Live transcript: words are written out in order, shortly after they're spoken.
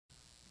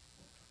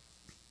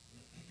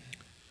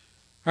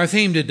Our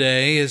theme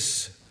today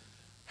is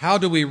how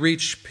do we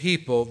reach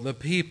the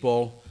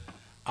people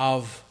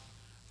of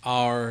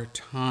our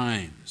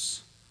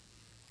times.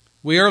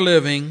 We are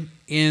living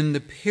in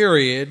the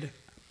period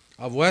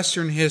of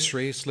Western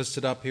history, it's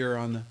listed up here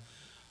on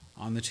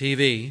the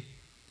TV,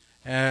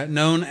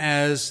 known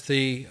as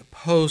the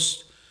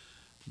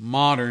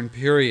postmodern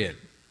period.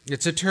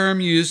 It's a term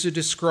used to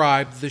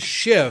describe the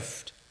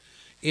shift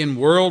in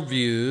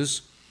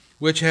worldviews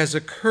which has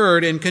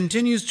occurred and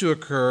continues to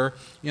occur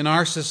in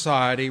our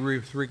society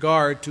with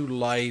regard to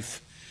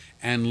life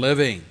and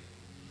living.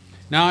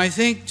 Now, I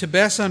think to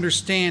best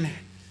understand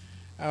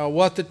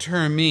what the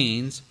term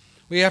means,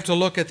 we have to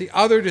look at the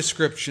other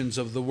descriptions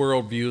of the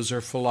worldviews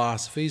or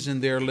philosophies,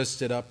 and they're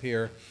listed up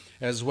here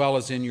as well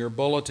as in your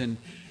bulletin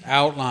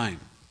outline.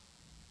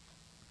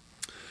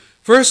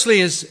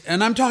 Firstly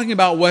and I'm talking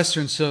about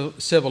Western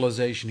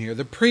civilization here,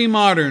 the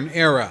pre-modern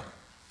era.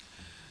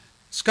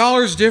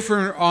 Scholars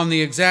differ on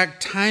the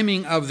exact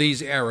timing of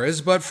these eras,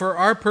 but for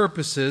our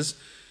purposes,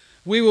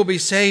 we will be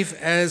safe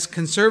as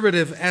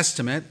conservative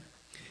estimate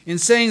in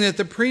saying that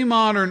the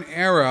pre-modern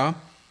era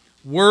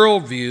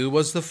worldview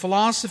was the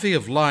philosophy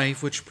of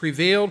life which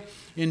prevailed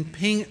in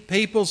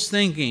people's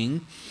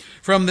thinking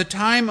from the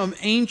time of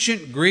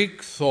ancient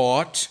Greek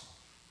thought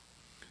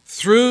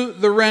through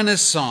the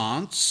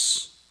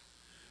Renaissance,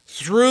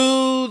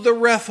 through the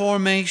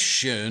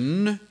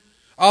Reformation,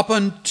 up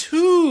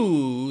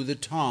unto the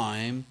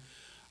time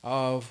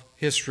of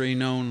history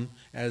known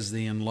as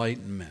the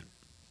Enlightenment.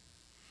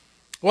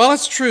 While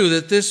it's true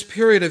that this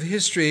period of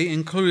history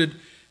included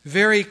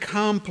very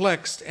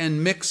complex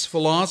and mixed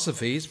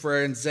philosophies,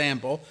 for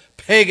example,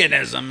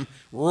 paganism,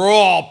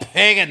 raw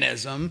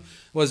paganism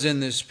was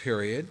in this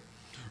period.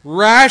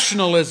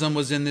 Rationalism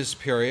was in this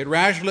period.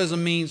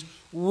 Rationalism means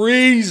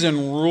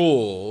reason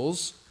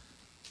rules.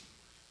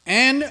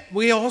 And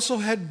we also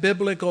had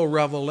biblical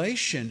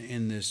revelation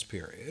in this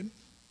period.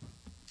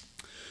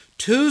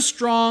 Two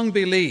strong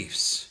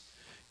beliefs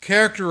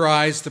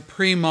characterize the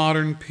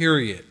pre-modern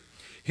period.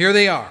 Here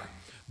they are.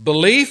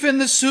 Belief in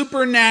the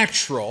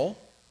supernatural,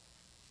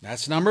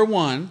 that's number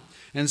one.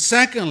 And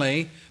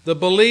secondly, the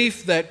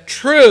belief that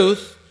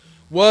truth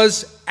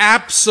was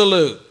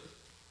absolute.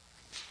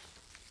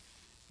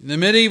 In the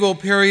medieval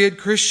period,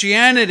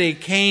 Christianity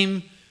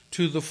came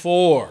to the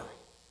fore.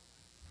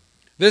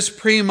 This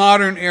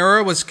pre-modern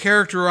era was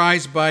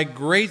characterized by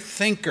great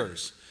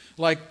thinkers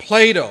like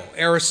Plato,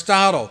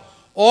 Aristotle,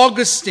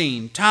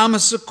 Augustine,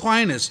 Thomas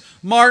Aquinas,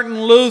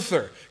 Martin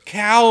Luther,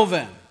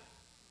 Calvin.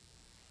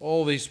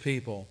 All these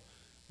people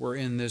were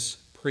in this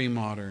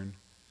pre-modern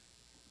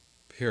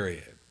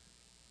period.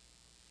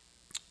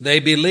 They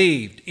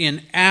believed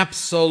in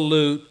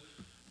absolute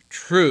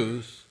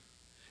truth.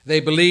 They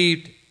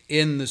believed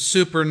in the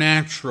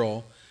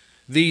supernatural.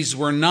 These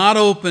were not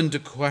open to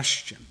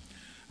question.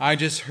 I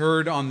just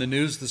heard on the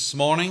news this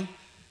morning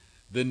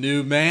the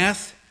new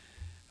math,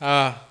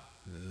 the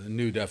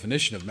new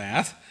definition of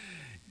math,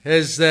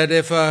 is that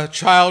if a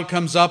child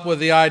comes up with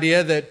the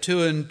idea that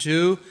 2 and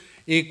 2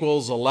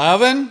 equals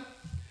 11,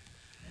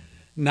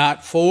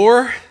 not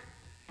 4,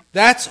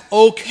 that's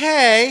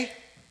okay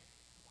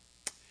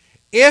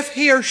if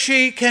he or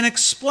she can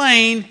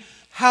explain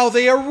how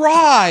they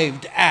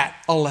arrived at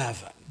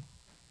 11.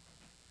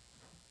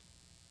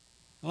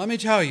 Let me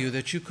tell you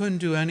that you couldn't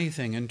do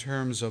anything in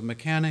terms of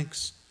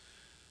mechanics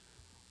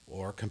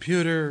or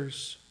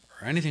computers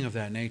or anything of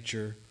that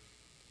nature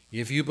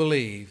if you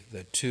believe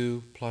that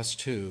 2 plus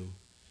 2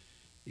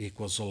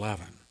 equals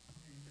 11.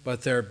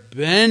 But they're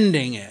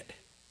bending it.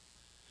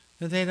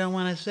 But they don't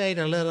want to say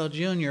to little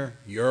Junior,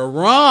 you're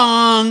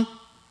wrong.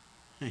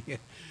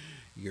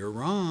 You're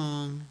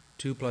wrong.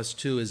 2 plus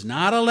 2 is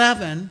not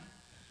 11.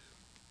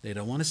 They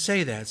don't want to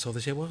say that, so they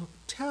say, well,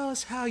 tell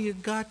us how you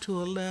got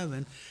to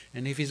 11.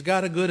 And if he's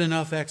got a good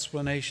enough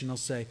explanation, he'll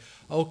say,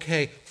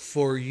 okay,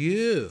 for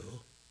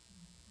you,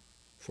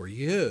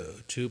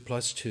 2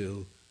 plus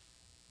 2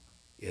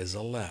 is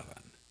 11.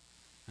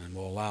 And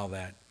we'll allow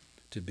that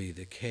to be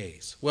the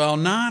case. Well,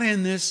 not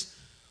in this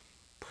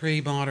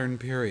pre-modern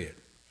period.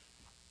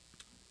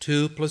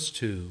 2 plus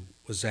 2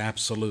 was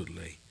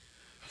absolutely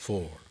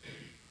 4.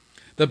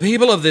 The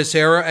people of this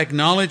era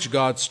acknowledged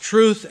God's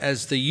truth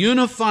as the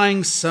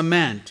unifying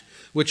cement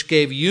which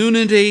gave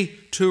unity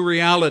to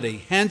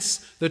reality.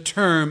 Hence the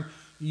term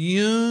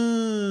universe.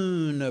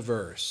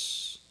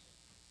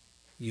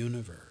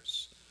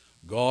 Universe.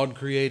 God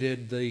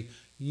created the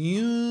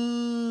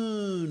universe.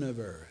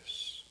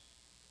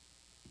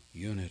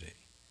 Unity.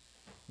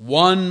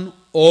 One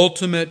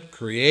ultimate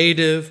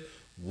creative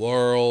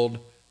world,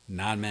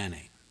 not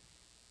many.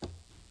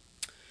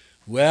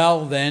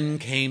 Well, then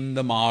came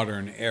the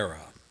modern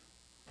era,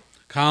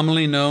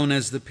 commonly known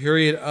as the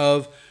period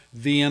of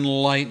the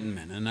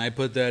Enlightenment, and I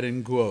put that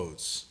in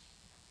quotes.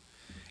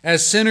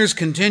 As sinners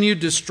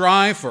continued to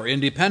strive for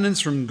independence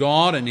from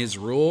God and His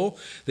rule,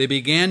 they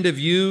began to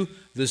view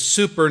the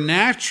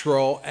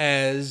supernatural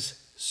as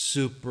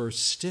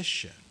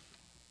superstition.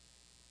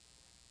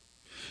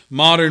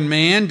 Modern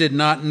man did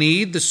not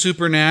need the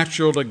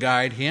supernatural to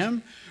guide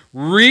him.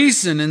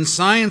 Reason and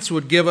science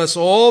would give us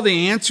all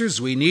the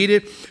answers we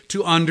needed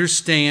to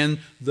understand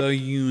the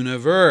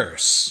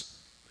universe.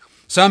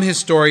 Some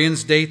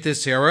historians date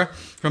this era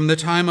from the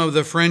time of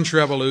the French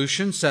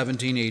Revolution,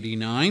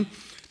 1789,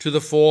 to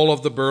the fall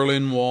of the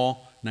Berlin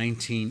Wall,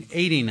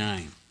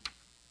 1989.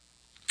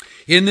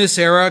 In this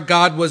era,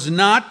 God was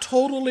not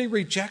totally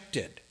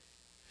rejected.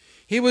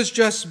 He was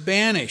just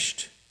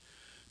banished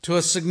to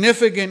a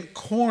significant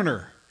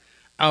corner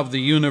of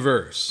the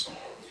universe.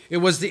 It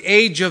was the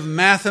age of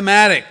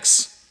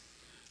mathematics,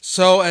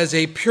 so as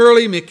a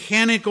purely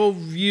mechanical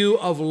view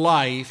of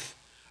life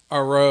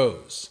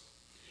arose.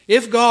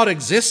 If God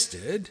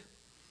existed,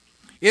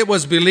 it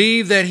was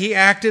believed that he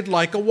acted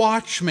like a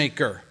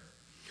watchmaker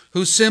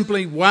who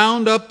simply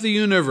wound up the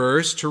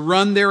universe to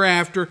run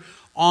thereafter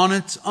on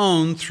its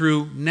own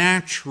through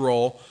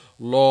natural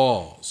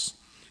laws.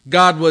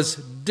 God was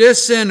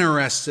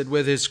disinterested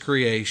with his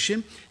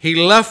creation. He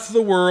left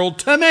the world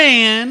to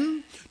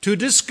man to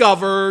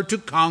discover, to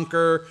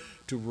conquer,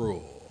 to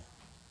rule.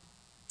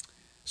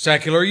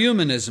 Secular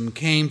humanism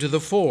came to the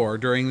fore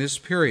during this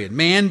period.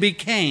 Man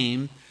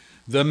became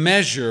the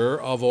measure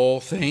of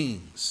all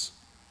things.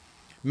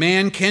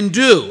 Man can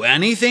do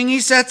anything he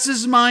sets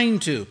his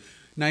mind to.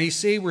 Now you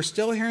see, we're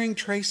still hearing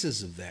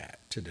traces of that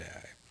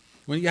today.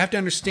 Well, you have to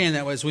understand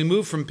that as we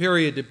move from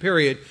period to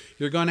period,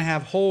 you're going to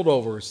have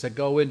holdovers that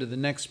go into the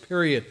next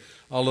period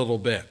a little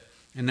bit.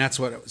 And that's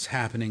what was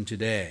happening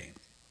today.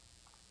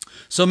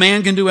 So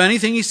man can do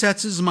anything he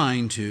sets his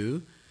mind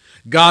to.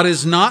 God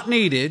is not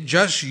needed.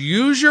 Just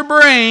use your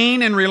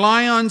brain and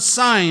rely on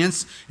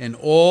science, and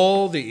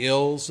all the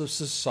ills of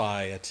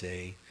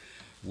society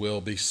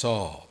will be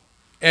solved.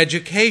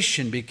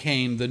 Education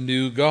became the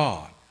new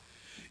God.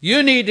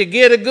 You need to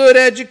get a good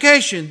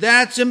education.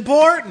 That's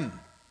important.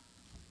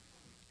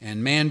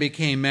 And man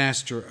became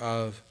master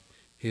of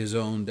his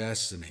own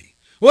destiny.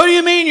 What do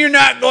you mean you're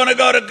not going to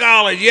go to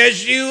college?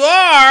 Yes, you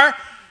are.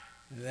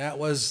 That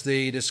was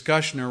the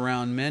discussion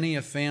around many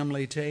a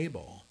family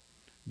table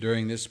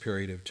during this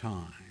period of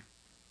time.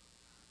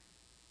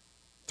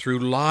 Through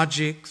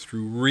logic,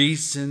 through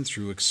reason,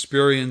 through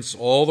experience,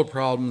 all the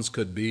problems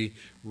could be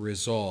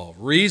resolved.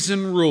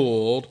 Reason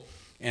ruled,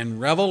 and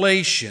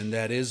revelation,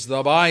 that is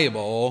the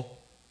Bible,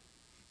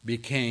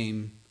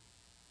 became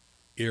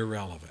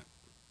irrelevant.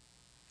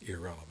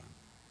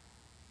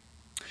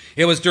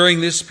 It was during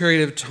this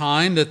period of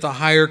time that the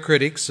higher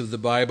critics of the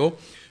Bible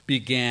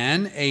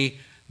began a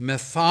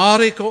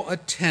methodical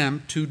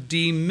attempt to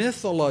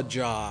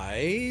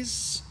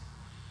demythologize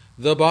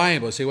the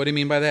Bible. Say, what do you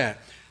mean by that?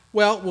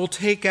 Well, we'll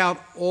take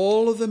out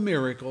all of the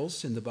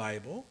miracles in the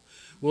Bible.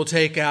 We'll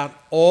take out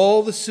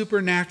all the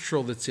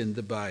supernatural that's in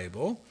the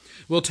Bible.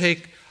 We'll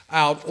take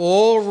out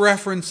all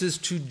references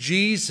to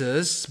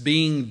Jesus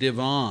being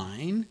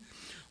divine.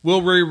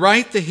 We'll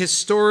rewrite the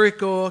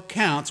historical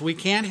accounts. We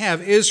can't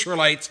have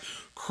Israelites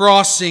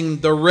crossing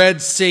the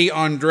Red Sea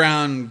on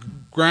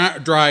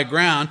dry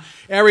ground.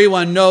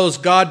 Everyone knows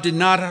God did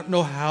not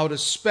know how to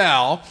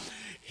spell.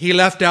 He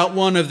left out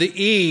one of the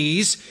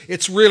E's.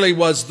 It really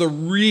was the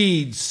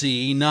Reed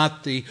Sea,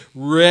 not the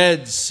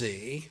Red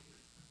Sea.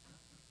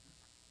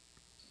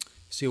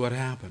 See what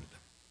happened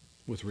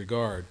with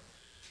regard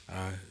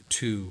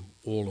to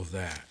all of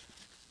that.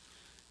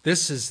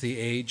 This is the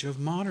age of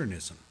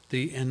modernism,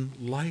 the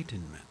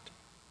Enlightenment.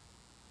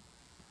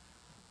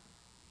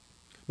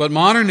 But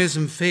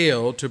modernism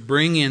failed to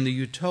bring in the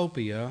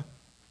utopia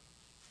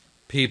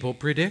people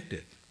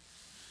predicted.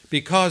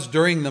 Because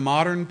during the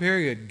modern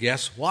period,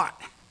 guess what?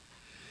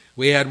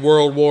 We had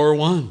World War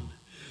I.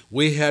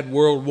 We had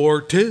World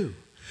War II.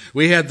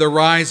 We had the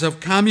rise of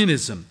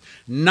communism,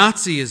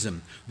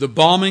 Nazism, the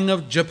bombing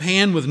of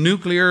Japan with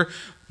nuclear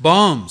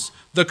bombs,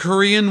 the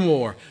Korean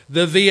War,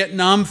 the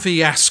Vietnam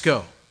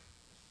fiasco.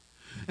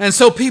 And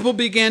so people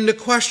began to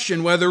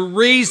question whether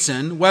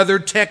reason, whether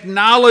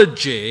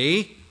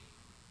technology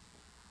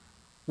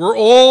were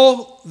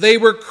all they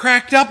were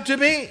cracked up to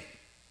be.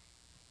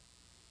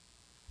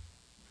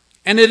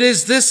 And it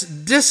is this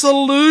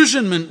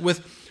disillusionment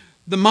with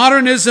the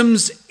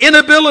modernism's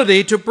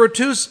inability to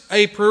produce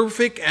a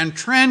perfect and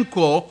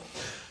tranquil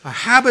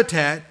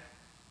habitat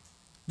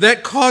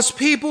that caused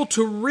people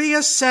to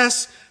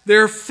reassess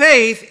their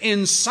faith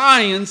in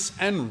science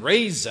and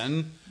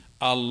reason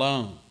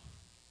alone.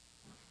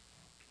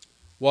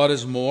 What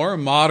is more,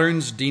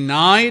 moderns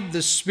denied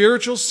the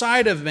spiritual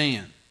side of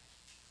man,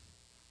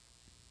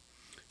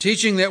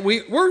 teaching that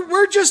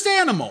we're just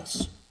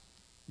animals.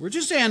 We're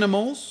just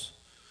animals.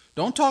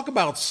 Don't talk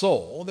about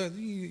soul.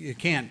 You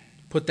can't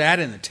put that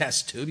in the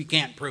test tube. You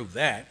can't prove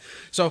that.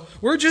 So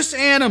we're just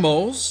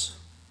animals.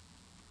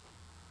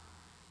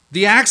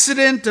 The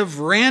accident of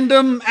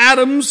random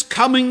atoms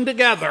coming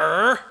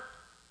together.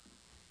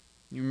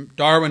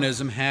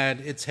 Darwinism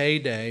had its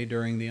heyday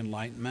during the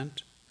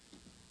Enlightenment.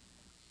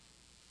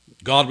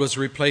 God was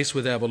replaced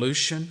with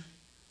evolution.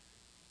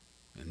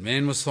 And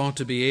man was thought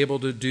to be able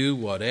to do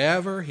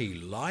whatever he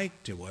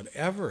liked and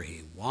whatever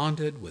he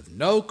wanted with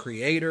no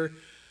creator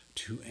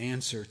to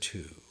answer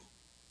to.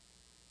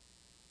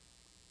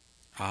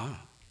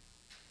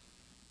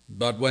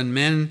 But when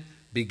men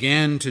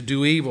began to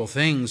do evil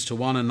things to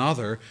one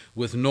another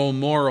with no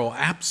moral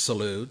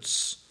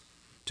absolutes,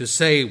 to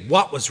say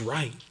what was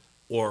right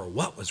or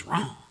what was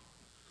wrong,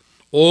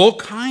 all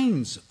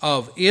kinds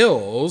of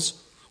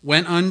ills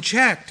went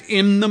unchecked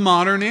in the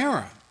modern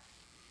era.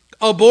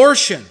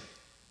 Abortion,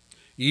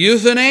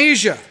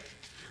 euthanasia,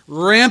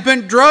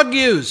 rampant drug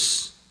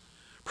use,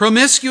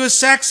 promiscuous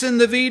sex in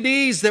the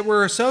VDs that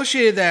were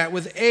associated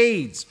with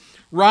AIDS,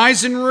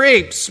 rise in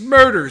rapes,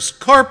 murders,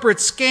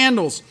 corporate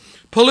scandals,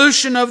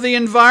 pollution of the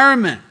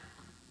environment.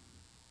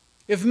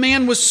 If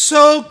man was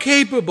so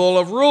capable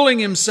of ruling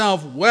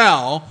himself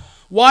well,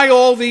 why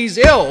all these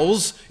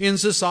ills in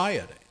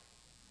society?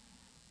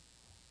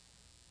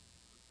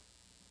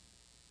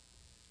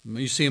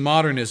 You see,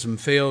 modernism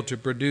failed to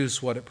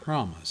produce what it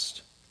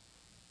promised.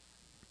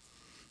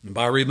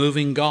 By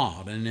removing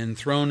God and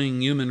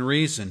enthroning human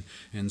reason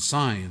and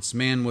science,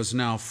 man was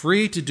now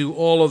free to do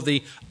all of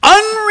the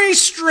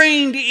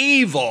unrestrained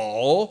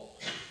evil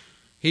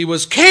he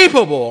was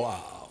capable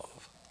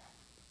of.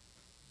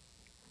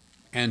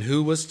 And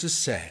who was to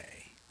say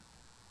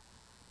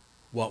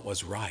what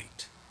was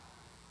right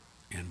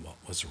and what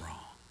was wrong?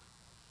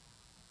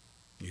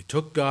 You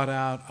took God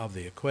out of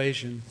the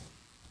equation,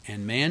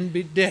 and man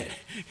did.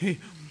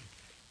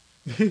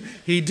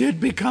 He did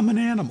become an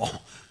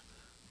animal.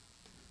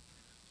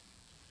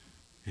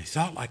 He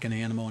thought like an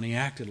animal and he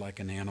acted like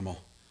an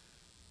animal.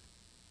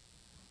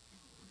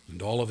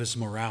 And all of his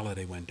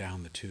morality went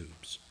down the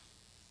tubes.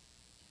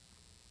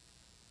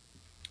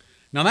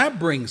 Now that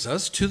brings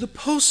us to the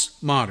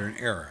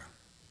postmodern era.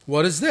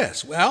 What is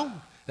this?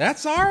 Well,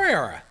 that's our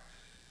era.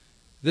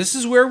 This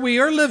is where we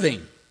are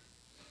living.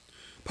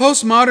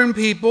 Postmodern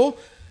people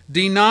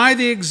deny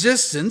the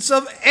existence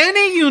of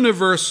any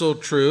universal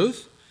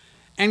truth,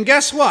 and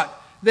guess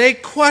what? They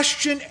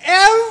question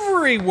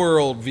every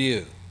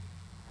worldview.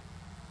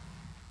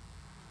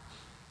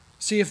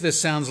 See if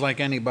this sounds like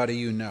anybody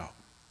you know.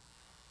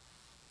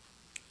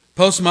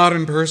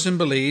 Postmodern person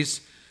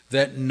believes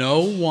that no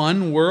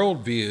one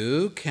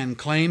worldview can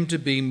claim to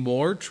be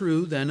more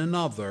true than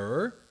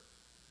another.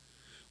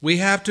 We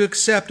have to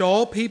accept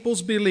all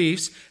people's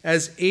beliefs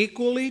as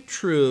equally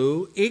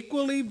true,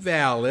 equally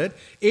valid,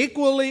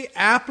 equally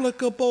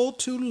applicable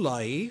to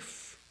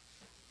life.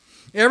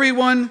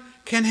 Everyone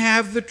can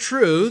have the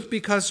truth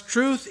because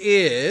truth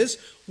is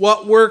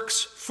what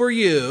works for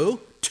you.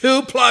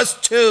 2 plus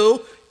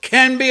 2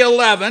 can be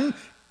 11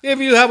 if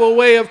you have a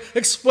way of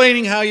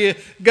explaining how you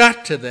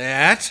got to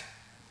that.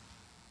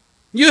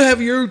 You have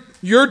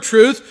your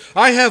truth.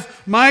 I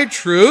have my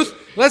truth.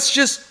 Let's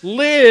just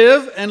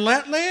live and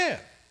let live.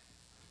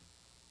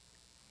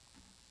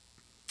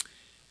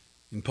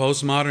 In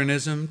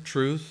postmodernism,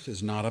 truth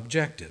is not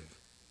objective.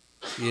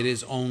 It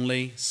is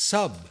only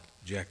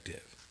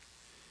subjective.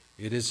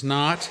 It is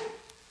not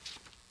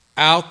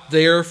out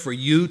there for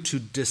you to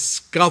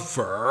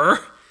discover.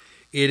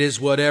 It is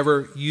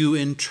whatever you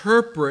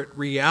interpret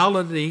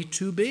reality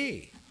to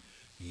be.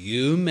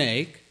 You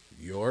make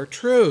your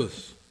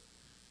truth.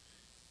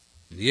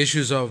 The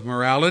issues of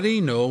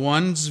morality, no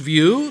one's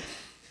view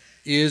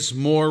is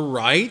more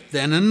right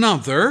than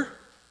another.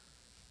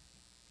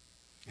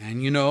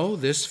 And you know,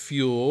 this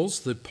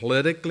fuels the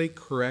politically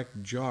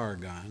correct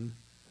jargon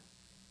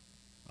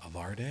of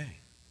our day.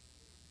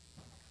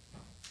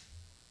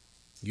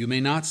 You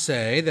may not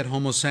say that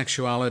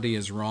homosexuality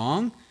is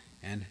wrong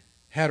and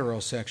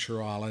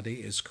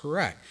heterosexuality is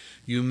correct.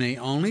 You may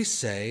only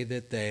say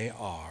that they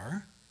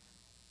are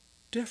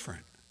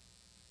different.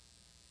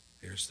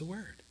 There's the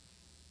word,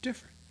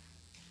 different.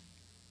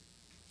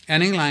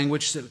 Any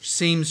language that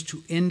seems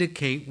to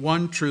indicate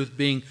one truth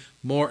being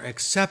more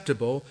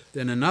acceptable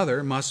than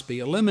another must be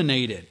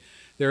eliminated.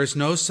 There is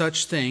no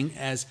such thing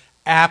as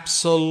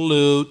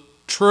absolute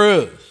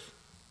truth.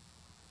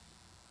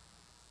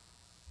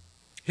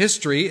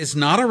 History is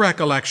not a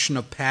recollection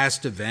of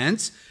past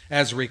events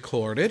as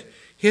recorded.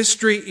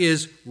 History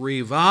is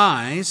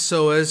revised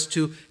so as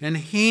to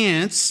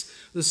enhance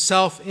the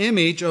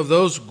self-image of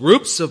those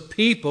groups of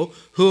people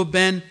who have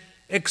been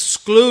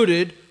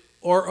excluded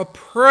or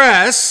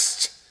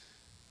oppressed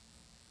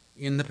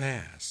in the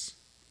past.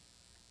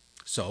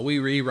 So we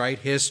rewrite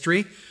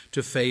history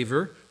to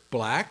favor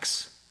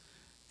blacks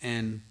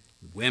and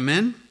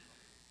women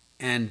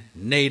and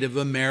Native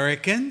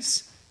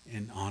Americans,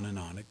 and on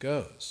it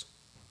goes.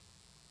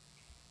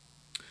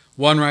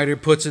 One writer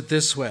puts it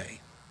this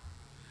way: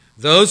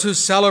 those who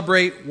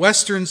celebrate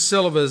Western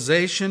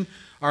civilization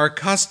are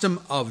accustomed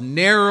of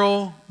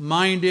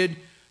narrow-minded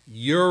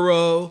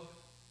Euro,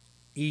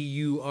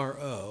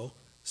 E-U-R-O,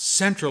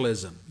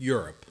 centralism,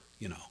 Europe,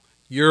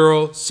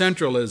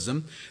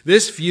 Eurocentralism.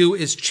 This view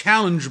is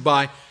challenged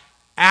by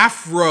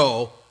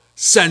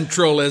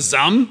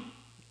Afrocentralism,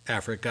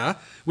 Africa,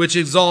 which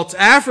exalts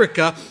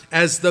Africa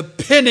as the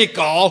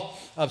pinnacle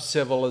of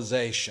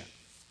civilization.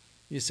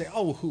 You say,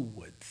 oh, who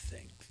would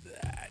think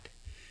that?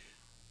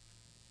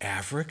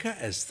 Africa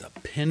as the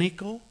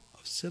pinnacle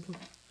of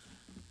civilization?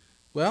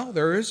 Well,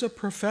 there is a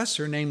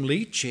professor named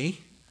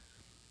Leachy.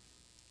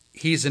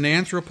 He's an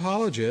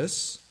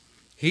anthropologist.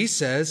 He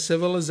says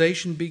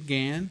civilization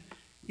began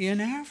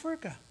in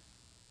Africa,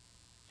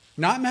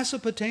 not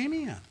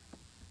Mesopotamia.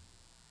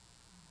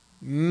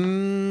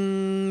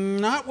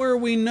 Not where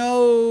we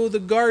know the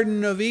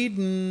Garden of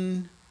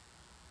Eden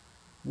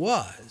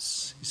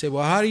was. You say,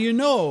 well, how do you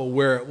know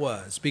where it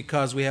was?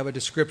 Because we have a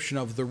description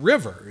of the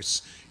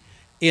rivers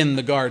in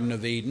the Garden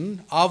of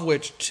Eden, of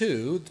which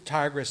two, the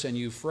Tigris and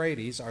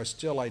Euphrates, are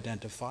still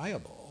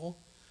identifiable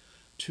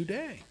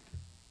today.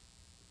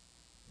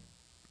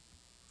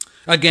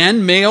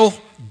 Again, male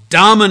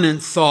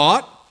dominant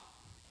thought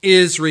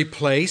is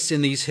replaced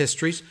in these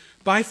histories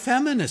by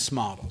feminist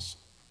models.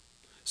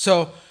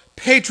 So,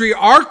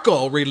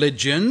 patriarchal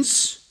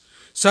religions,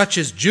 such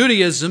as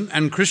Judaism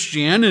and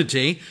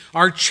Christianity,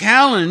 are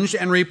challenged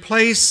and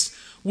replaced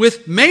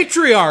with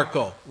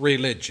matriarchal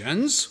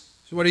religions.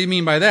 So what do you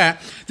mean by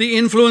that? The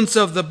influence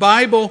of the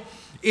Bible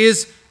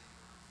is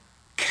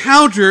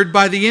countered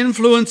by the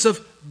influence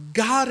of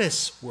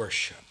goddess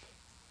worship.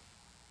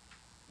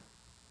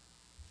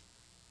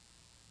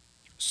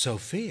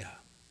 Sophia.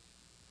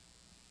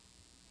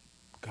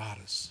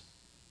 Goddess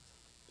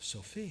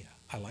Sophia.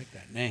 I like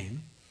that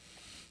name.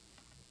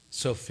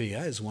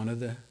 Sophia is one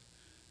of the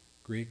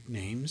Greek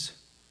names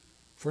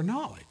for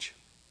knowledge.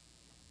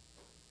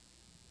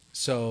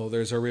 So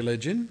there's a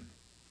religion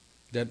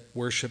that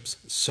worships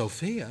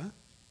Sophia,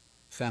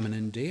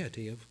 feminine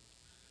deity of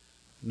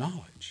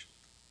knowledge.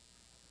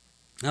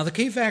 Now the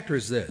key factor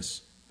is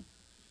this.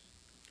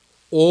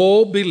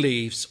 All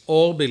beliefs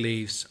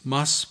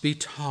must be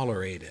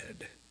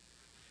tolerated,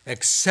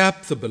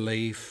 except the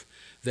belief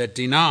that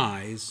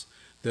denies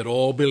that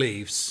all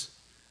beliefs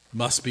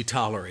must be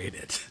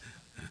tolerated.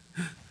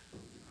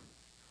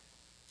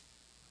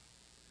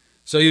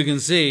 So you can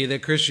see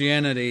that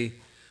Christianity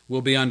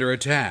will be under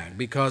attack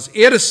because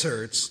it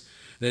asserts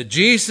that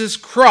Jesus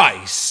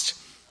Christ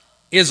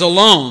is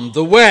alone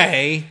the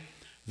way,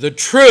 the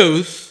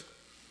truth,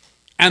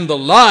 and the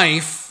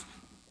life,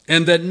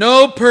 and that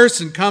no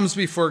person comes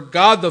before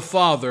God the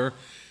Father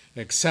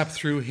except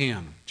through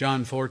him.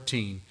 John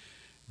 14,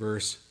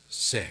 verse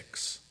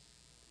 6.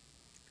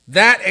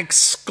 That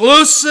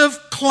exclusive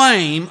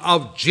claim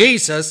of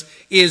Jesus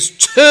is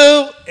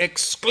too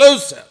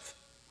exclusive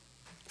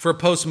for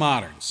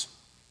postmoderns.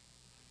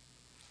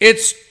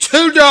 It's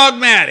too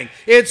dogmatic.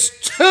 It's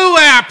too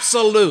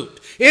absolute.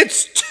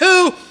 It's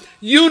too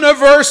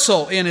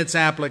universal in its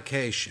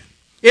application.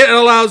 It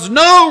allows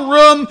no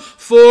room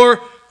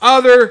for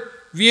other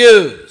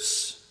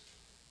views.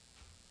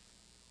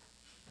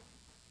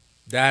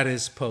 That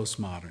is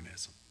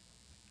postmodernism.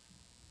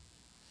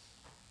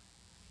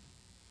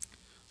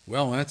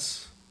 Well,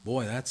 that's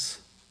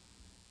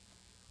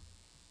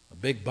a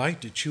big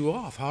bite to chew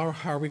off. How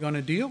are we going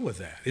to deal with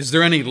that? Is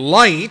there any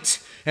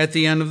light at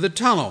the end of the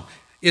tunnel?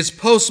 Is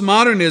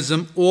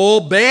postmodernism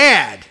all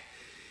bad?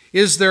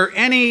 Is there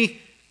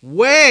any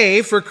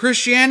way for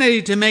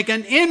Christianity to make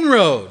an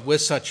inroad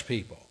with such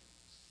people?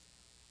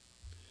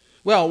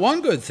 Well,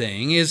 one good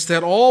thing is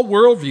that all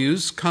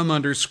worldviews come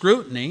under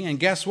scrutiny, and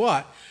guess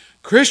what?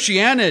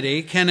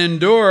 Christianity can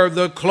endure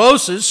the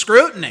closest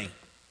scrutiny.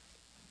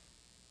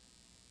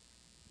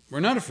 We're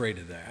not afraid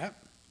of that.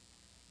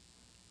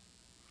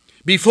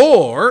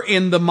 Before,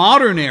 in the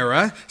modern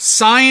era,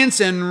 science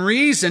and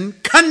reason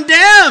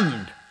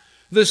condemned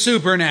the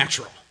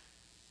supernatural,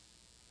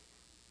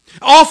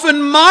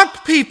 often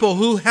mocked people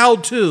who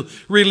held to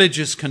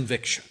religious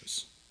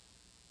convictions.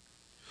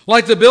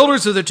 Like the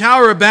builders of the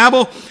Tower of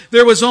Babel,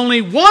 there was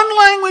only one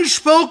language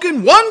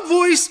spoken, one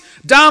voice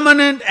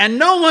dominant, and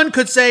no one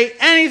could say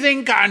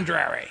anything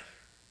contrary.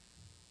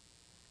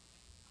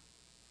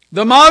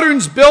 The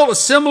moderns built a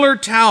similar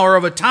tower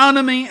of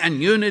autonomy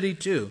and unity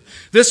too.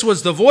 This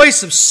was the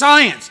voice of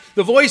science,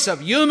 the voice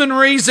of human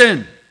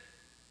reason.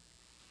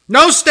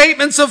 No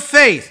statements of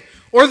faith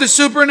or the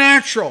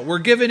supernatural were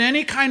given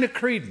any kind of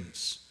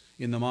credence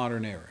in the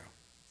modern era.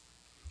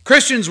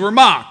 Christians were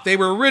mocked. They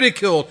were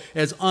ridiculed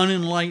as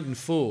unenlightened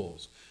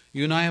fools.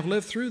 You and I have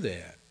lived through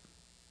that.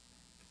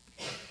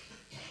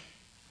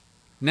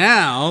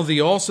 Now,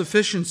 the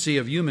all-sufficiency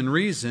of human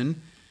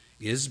reason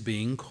is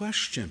being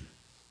questioned.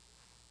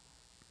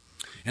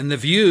 And the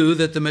view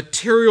that the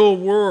material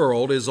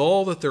world is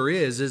all that there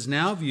is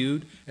now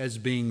viewed as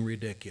being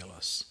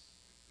ridiculous.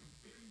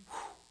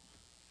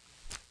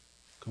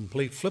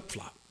 Complete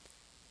flip-flop.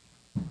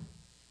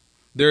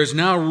 There is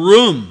now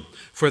room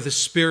for the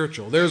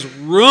spiritual. There's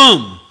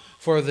room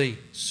for the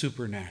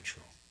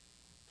supernatural.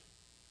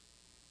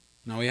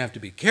 Now we have to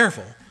be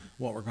careful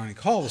what we're going to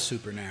call the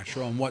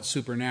supernatural and what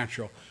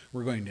supernatural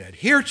we're going to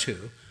adhere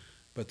to,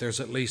 but there's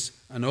at least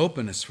an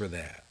openness for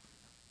that.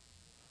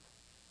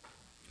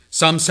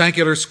 Some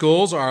secular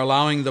schools are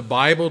allowing the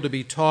Bible to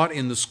be taught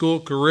in the school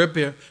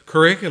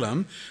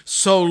curriculum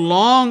so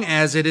long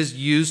as it is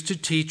used to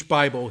teach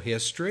Bible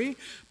history,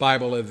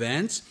 Bible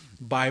events,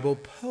 Bible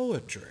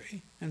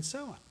poetry, and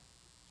so on.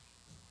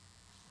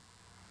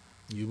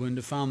 You wouldn't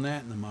have found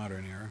that in the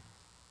modern era.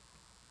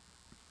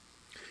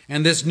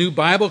 And this new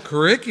Bible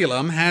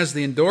curriculum has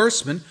the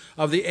endorsement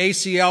of the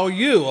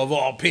ACLU, of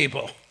all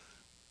people.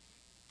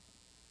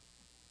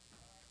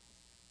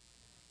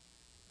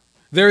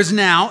 There is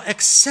now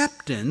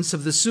acceptance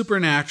of the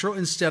supernatural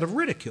instead of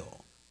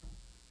ridicule.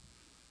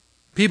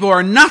 People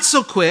are not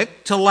so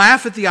quick to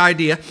laugh at the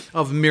idea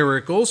of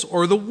miracles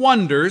or the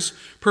wonders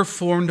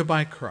performed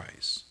by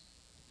Christ.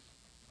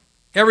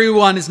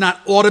 Everyone is not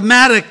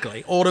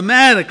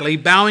automatically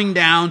bowing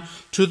down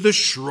to the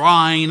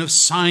shrine of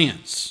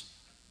science.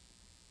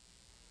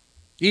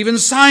 Even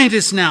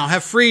scientists now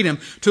have freedom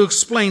to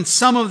explain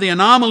some of the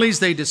anomalies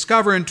they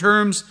discover in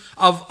terms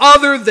of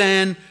other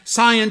than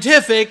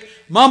scientific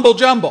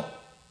mumble-jumble.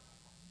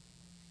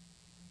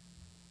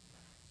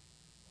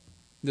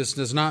 This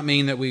does not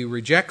mean that we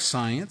reject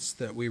science,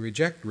 that we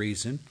reject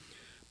reason,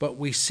 but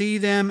we see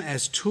them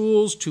as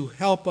tools to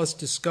help us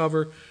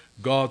discover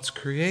God's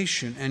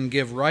creation and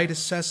give right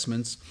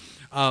assessments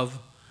of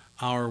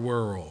our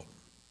world.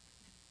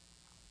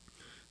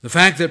 The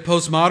fact that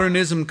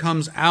postmodernism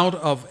comes out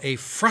of a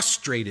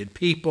frustrated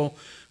people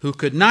who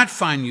could not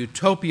find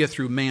utopia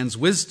through man's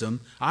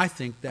wisdom, I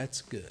think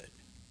that's good.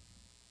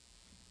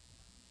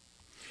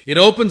 It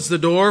opens the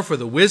door for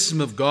the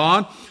wisdom of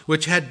God,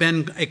 which had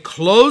been a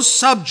closed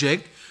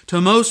subject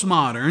to most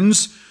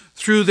moderns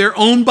through their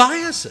own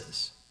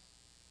biases.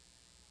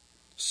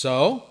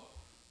 So,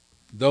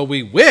 though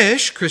we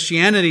wish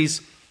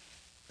Christianity's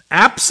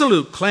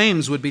absolute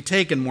claims would be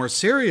taken more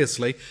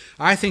seriously,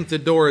 I think the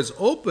door is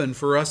open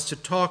for us to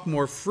talk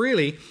more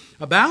freely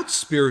about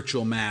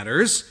spiritual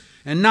matters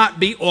and not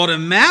be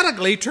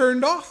automatically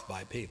turned off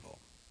by people.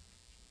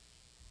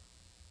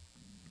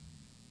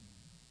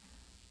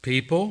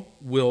 People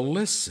will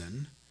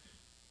listen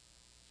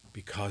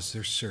because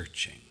they're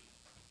searching.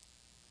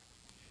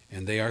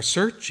 And they are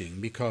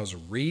searching because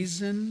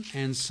reason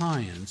and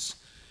science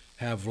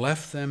have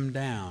left them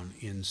down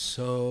in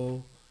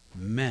so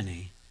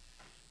many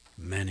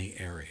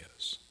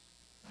areas.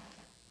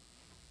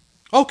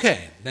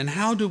 Okay, then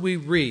how do we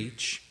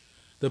reach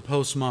the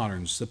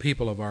postmoderns, the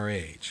people of our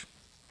age?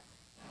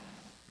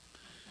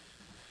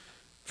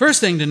 First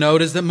thing to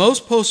note is that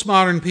most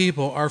postmodern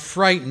people are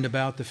frightened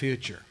about the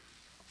future.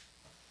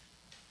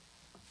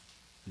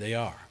 They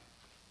are.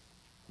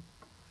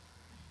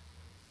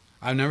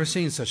 I've never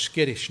seen such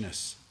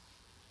skittishness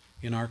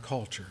in our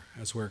culture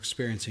as we're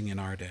experiencing in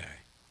our day.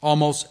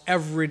 Almost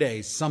every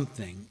day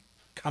something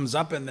comes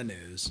up in the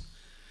news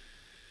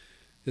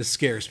that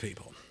scares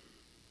people.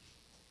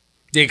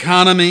 The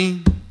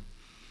economy,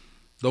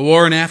 the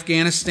war in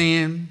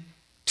Afghanistan,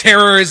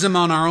 terrorism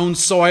on our own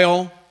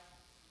soil.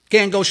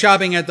 Can't go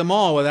shopping at the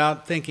mall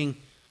without thinking,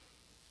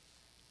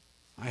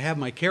 I have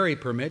my carry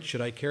permit,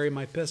 should I carry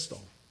my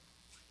pistol?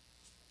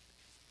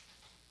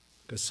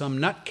 Because some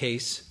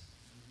nutcase,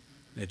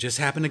 it just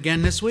happened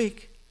again this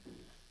week,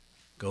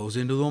 goes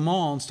into the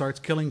mall and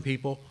starts killing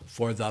people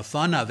for the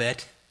fun of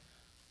it.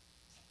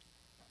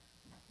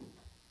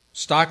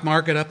 Stock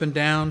market up and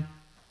down.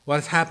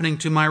 What's happening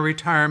to my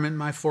retirement,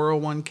 my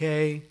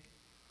 401k?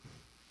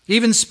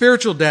 Even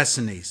spiritual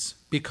destinies,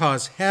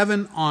 because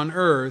heaven on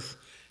earth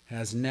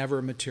has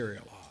never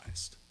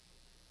materialized.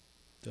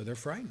 So they're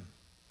frightened.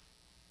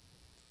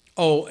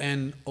 Oh,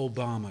 and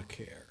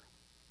Obamacare.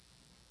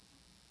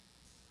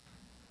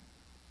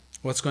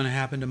 What's going to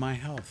happen to my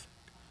health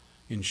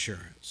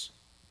insurance?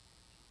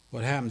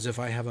 What happens if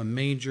I have a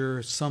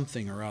major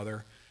something or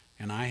other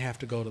and I have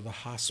to go to the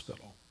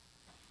hospital?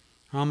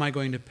 How am I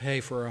going to pay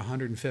for a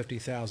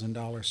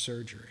 $150,000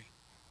 surgery?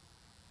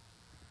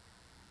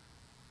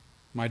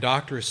 My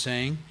doctor is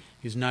saying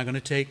he's not going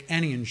to take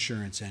any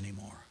insurance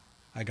anymore.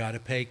 I got to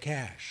pay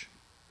cash.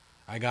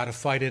 I got to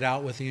fight it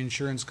out with the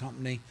insurance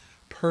company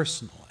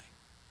personally.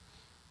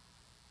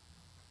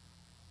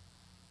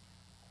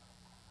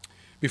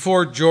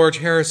 Before George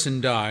Harrison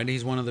died,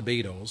 he's one of the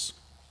Beatles,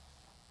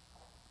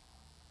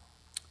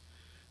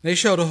 they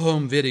showed a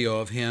home video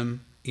of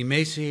him,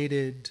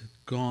 emaciated,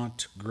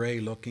 gaunt,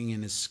 gray-looking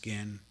in his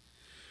skin,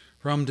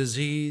 from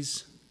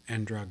disease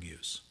and drug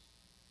use.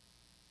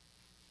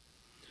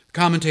 The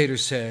commentator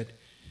said,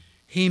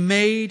 he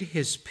made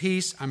his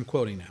peace, I'm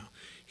quoting now,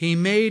 he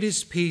made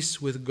his peace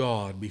with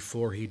God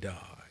before he died.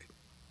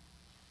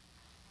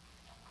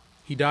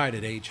 He died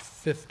at age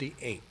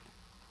 58.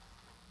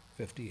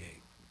 58.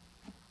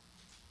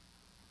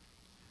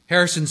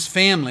 Harrison's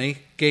family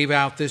gave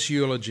out this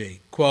eulogy,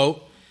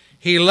 quote,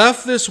 he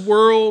left this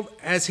world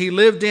as he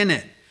lived in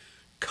it,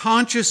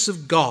 conscious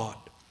of God,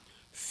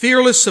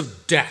 fearless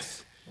of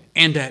death,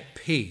 and at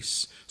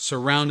peace,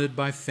 surrounded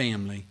by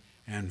family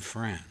and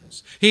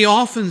friends. He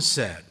often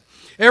said,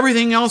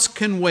 everything else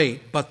can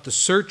wait, but the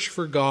search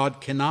for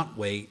God cannot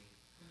wait,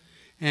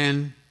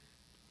 and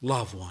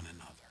love one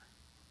another,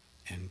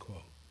 end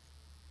quote.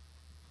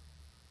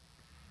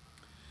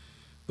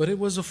 But it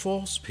was a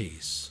false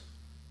peace.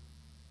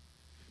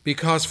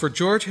 Because for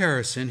George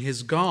Harrison,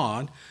 his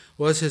God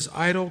was his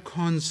idol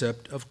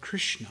concept of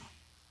Krishna.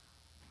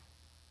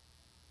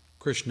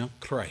 Krishna,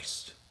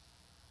 Christ.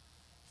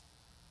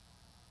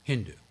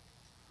 Hindu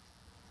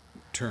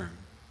term.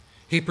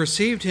 He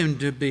perceived him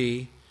to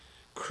be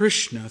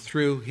Krishna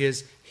through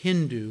his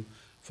Hindu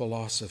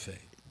philosophy.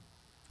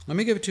 Let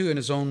me give it to you in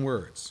his own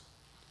words.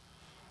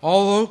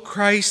 Although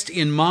Christ,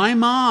 in my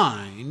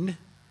mind,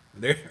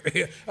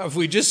 If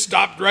we just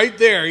stopped right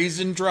there, he's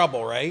in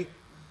trouble, right?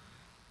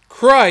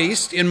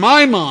 Christ, in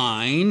my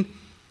mind,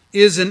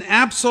 is an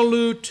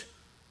absolute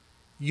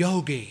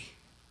yogi.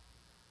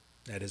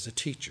 That is a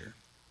teacher.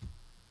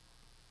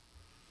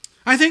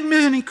 I think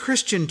many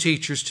Christian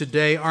teachers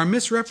today are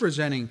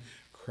misrepresenting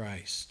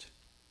Christ.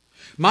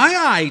 My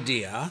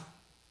idea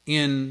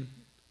in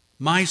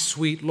My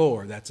Sweet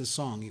Lord, that's a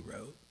song he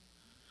wrote,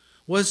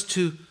 was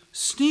to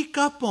sneak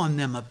up on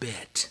them a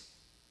bit.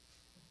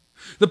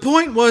 The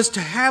point was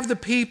to have the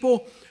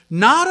people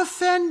not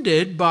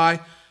offended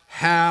by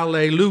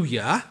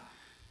hallelujah,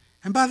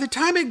 and by the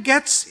time it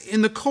gets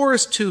in the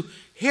chorus to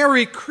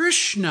Hare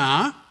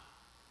Krishna,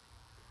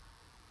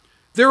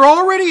 they're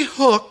already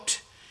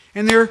hooked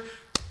and their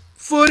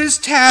foot is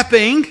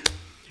tapping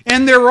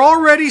and they're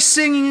already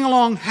singing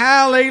along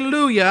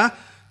hallelujah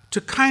to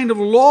kind of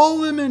lull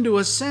them into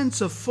a sense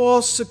of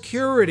false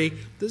security.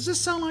 Does this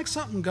sound like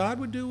something God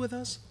would do with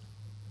us?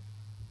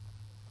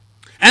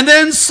 And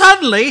then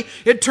suddenly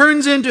it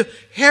turns into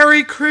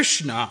Hare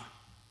Krishna.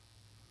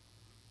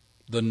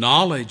 The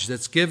knowledge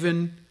that's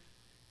given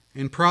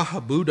in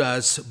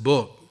Prabhuda's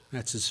book,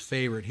 that's his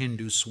favorite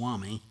Hindu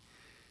Swami,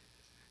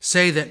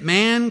 say that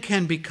man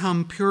can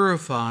become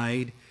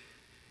purified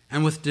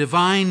and with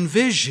divine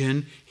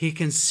vision he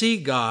can see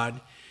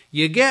God.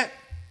 You get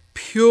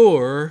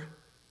pure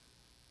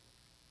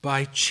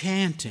by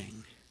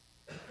chanting,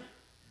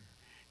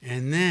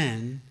 and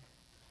then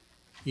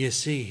you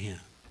see him.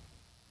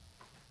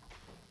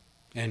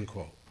 End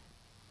quote.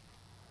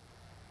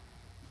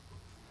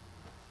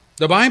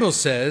 The Bible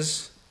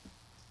says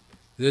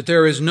that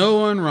there is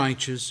no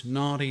unrighteous,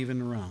 not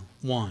even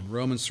one.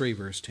 Romans 3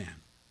 verse 10.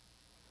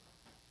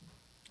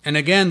 And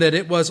again, that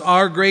it was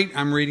our great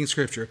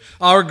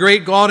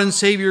God and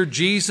Savior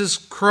Jesus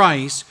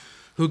Christ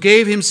who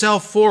gave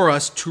himself for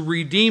us to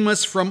redeem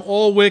us from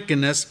all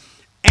wickedness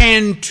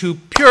and to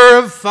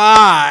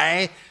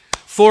purify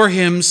for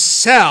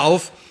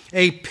himself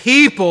a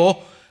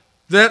people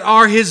that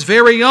are his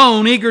very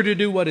own, eager to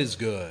do what is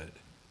good.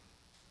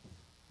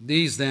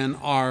 These then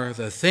are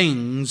the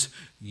things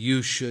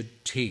you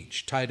should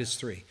teach. Titus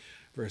 3,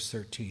 verse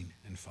 13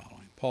 and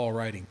following. Paul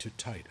writing to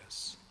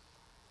Titus.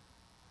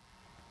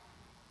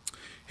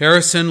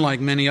 Harrison,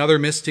 like many other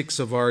mystics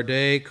of our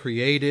day,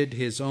 created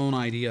his own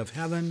idea of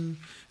heaven,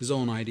 his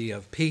own idea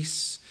of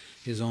peace,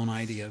 his own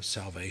idea of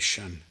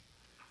salvation,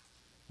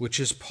 which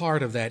is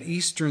part of that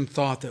Eastern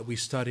thought that we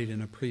studied in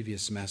a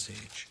previous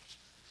message.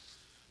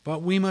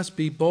 But we must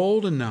be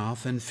bold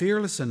enough and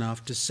fearless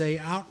enough to say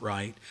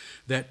outright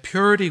that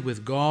purity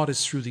with God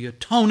is through the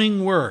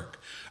atoning work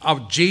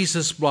of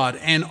Jesus' blood,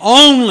 and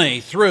only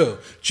through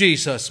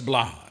Jesus'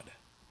 blood.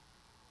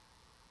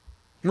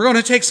 We're going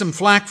to take some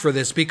flack for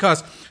this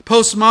because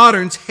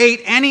postmoderns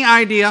hate any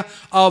idea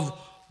of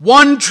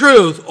one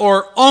truth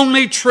or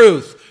only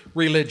truth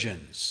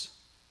religions.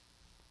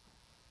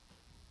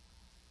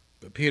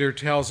 But Peter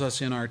tells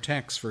us in our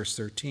text, verse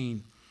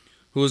 13,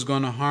 who is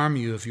going to harm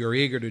you if you're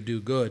eager to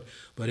do good?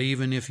 But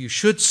even if you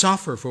should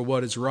suffer for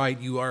what is right,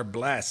 you are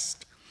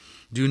blessed.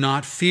 Do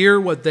not fear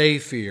what they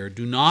fear.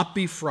 Do not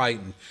be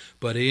frightened,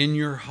 but in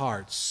your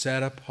hearts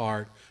set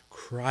apart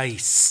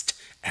Christ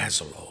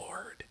as Lord.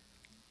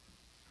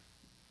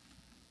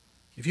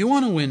 If you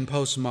want to win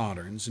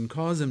postmoderns and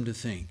cause them to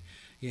think,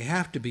 you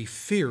have to be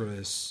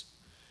fearless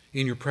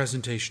in your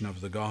presentation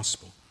of the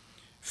gospel.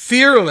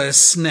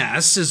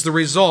 Fearlessness is the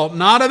result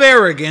not of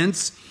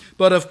arrogance,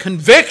 but of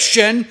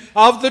conviction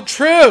of the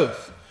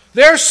truth.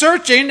 They're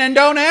searching and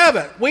don't have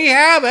it. We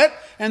have it,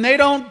 and they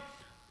don't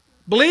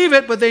believe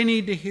it, but they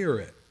need to hear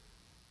it.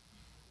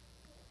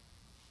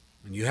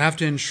 And you have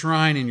to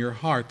enshrine in your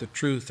heart the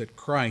truth that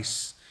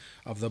Christ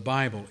of the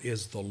Bible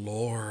is the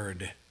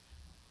Lord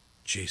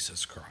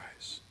Jesus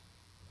Christ.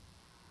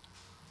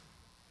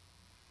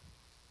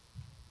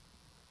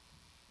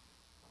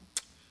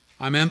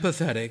 I'm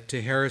empathetic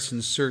to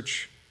Harrison's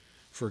search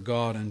for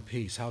God and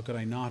peace. How could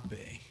I not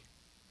be?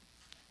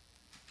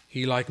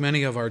 He, like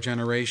many of our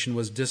generation,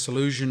 was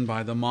disillusioned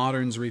by the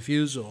moderns'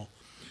 refusal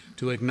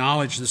to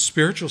acknowledge the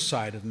spiritual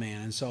side of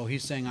man. And so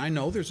he's saying, I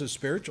know there's a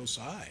spiritual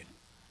side.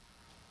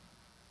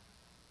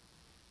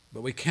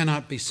 But we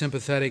cannot be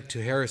sympathetic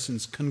to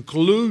Harrison's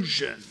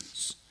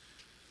conclusions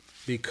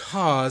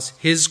because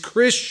his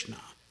Krishna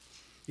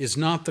is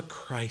not the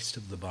Christ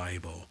of the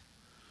Bible,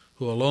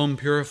 who alone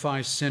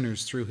purifies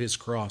sinners through his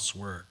cross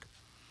work.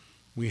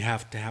 We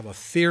have to have a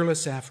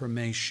fearless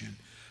affirmation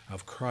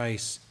of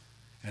Christ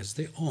as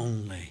the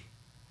only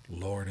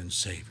Lord and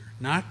Savior.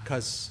 Not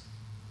because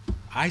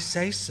I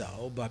say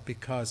so, but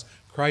because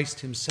Christ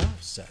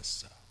himself says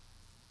so.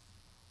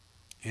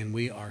 And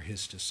we are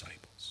his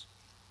disciples.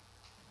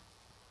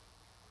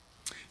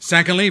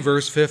 Secondly,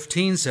 verse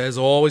 15 says,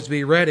 always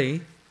be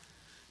ready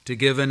to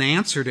give an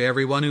answer to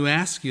everyone who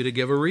asks you to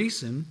give a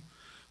reason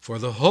for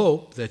the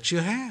hope that you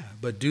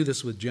have. But do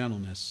this with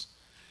gentleness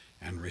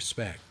and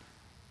respect.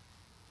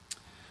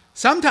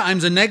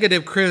 Sometimes a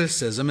negative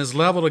criticism is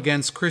leveled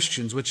against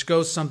Christians, which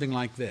goes something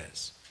like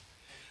this.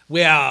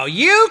 Well,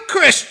 you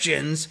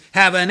Christians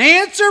have an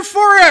answer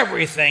for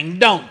everything,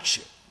 don't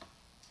you?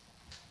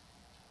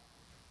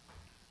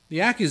 The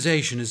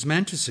accusation is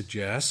meant to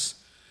suggest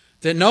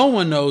that no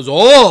one knows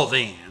all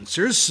the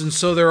answers, and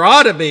so there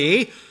ought to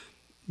be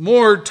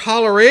more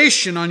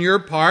toleration on your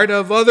part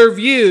of other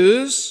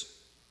views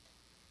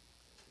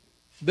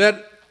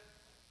that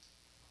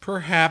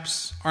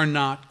perhaps are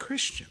not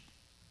Christian.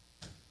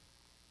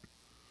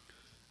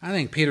 I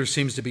think Peter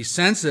seems to be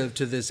sensitive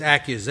to this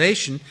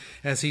accusation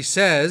as he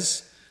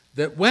says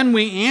that when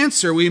we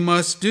answer, we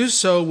must do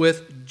so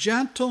with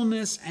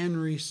gentleness and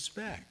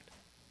respect.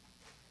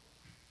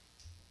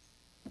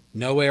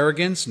 No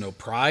arrogance, no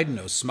pride,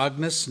 no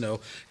smugness, no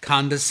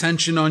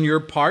condescension on your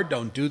part.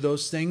 Don't do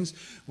those things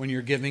when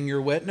you're giving your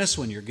witness,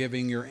 when you're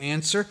giving your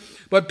answer.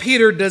 But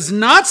Peter does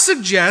not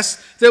suggest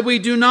that we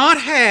do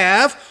not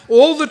have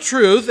all the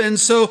truth and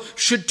so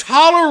should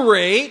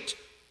tolerate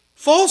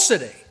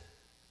falsity.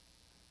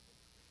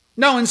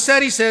 No,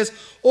 instead he says,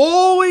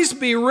 always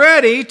be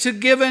ready to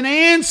give an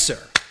answer,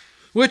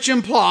 which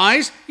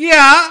implies,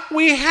 yeah,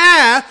 we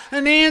have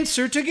an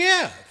answer to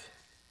give.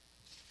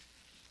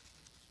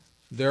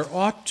 There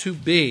ought to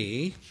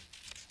be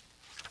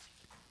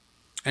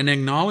an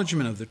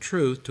acknowledgement of the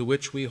truth to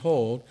which we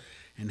hold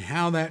and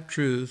how that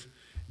truth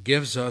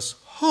gives us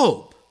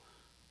hope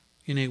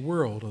in a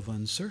world of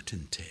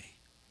uncertainty.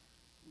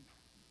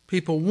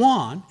 People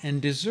want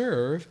and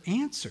deserve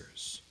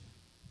answers.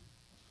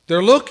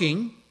 They're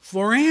looking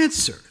for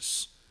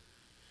answers.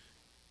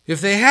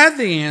 If they had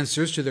the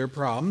answers to their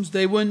problems,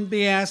 they wouldn't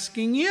be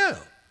asking you.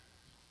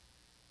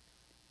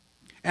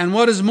 And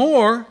what is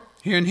more,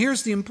 and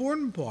here's the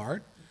important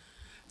part,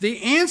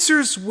 the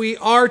answers we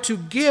are to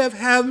give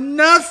have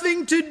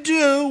nothing to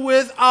do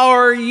with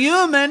our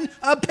human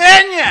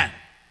opinion.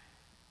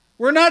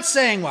 We're not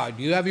saying, well,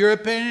 you have your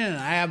opinion and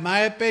I have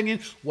my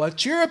opinion.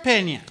 What's your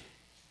opinion?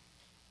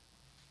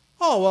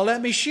 Oh, well,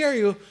 let me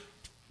share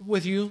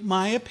with you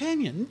my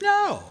opinion.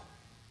 No.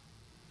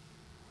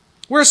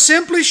 We're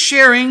simply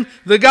sharing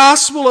the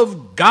gospel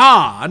of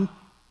God,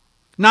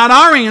 not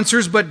our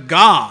answers, but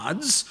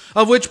God's,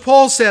 of which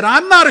Paul said,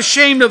 I'm not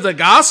ashamed of the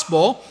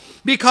gospel,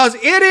 because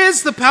it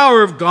is the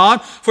power of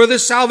God for the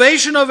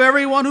salvation of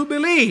everyone who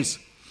believes.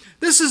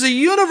 This is a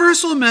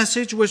universal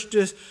message which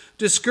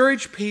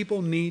discouraged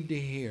people need to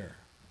hear.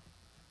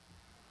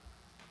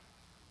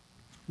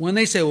 When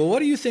they say, well, what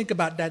do you think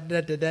about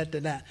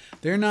that?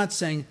 They're not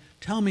saying,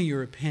 tell me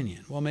your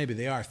opinion. Well, maybe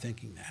they are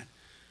thinking that.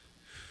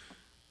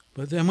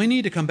 But then we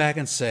need to come back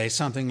and say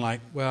something like,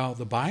 well,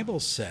 the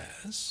Bible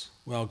says,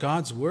 well,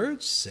 God's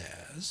Word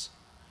says,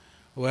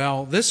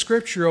 well, this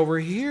scripture over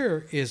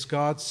here is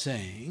God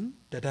saying,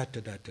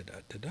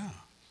 da-da-da-da-da-da-da.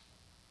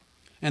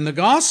 And the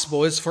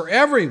gospel is for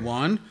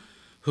everyone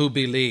who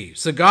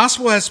believes. The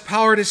gospel has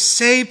power to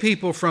save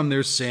people from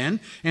their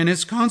sin and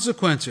its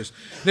consequences.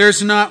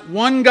 There's not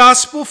one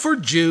gospel for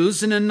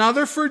Jews and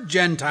another for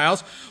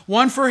Gentiles,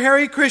 one for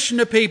Hare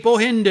Krishna people,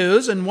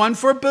 Hindus, and one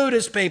for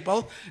Buddhist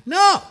people.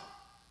 No.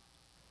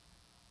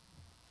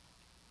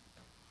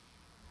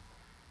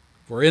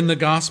 For in the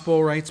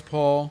gospel, writes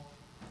Paul,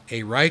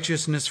 a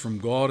righteousness from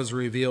God is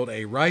revealed,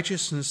 a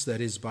righteousness that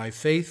is by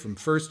faith from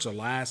first to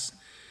last.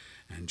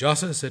 And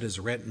just as it is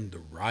written,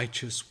 the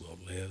righteous will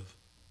live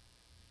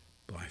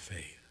by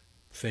faith.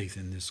 Faith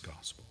in this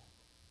gospel.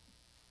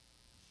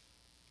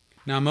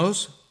 Now,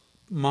 most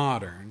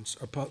postmoderns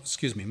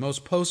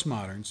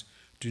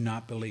do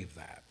not believe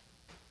that.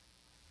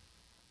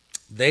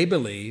 They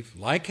believe,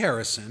 like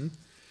Harrison,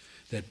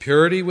 that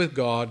purity with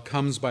God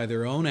comes by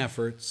their own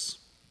efforts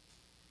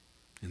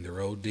and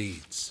their own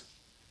deeds.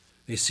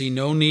 They see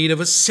no need of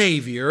a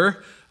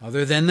Savior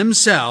other than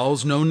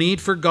themselves, no need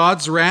for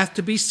God's wrath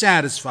to be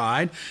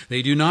satisfied.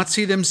 They do not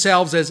see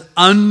themselves as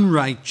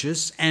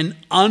unrighteous and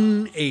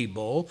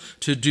unable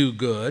to do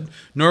good,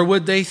 nor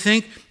would they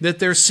think that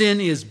their sin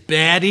is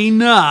bad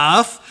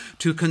enough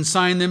to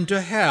consign them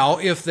to hell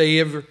if they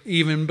ever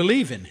even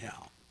believe in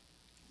hell.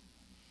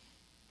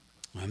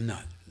 I'm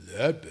not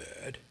that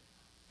bad.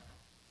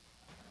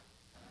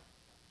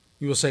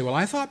 You will say, well,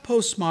 I thought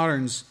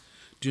postmoderns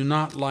do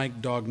not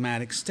like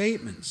dogmatic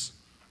statements,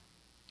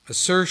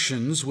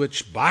 assertions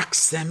which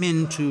box them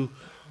into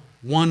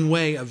one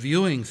way of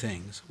viewing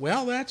things.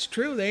 Well, that's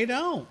true, they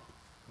don't.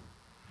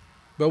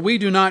 But we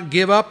do not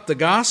give up the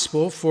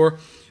gospel for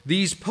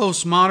these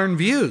postmodern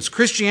views.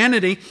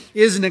 Christianity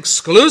is an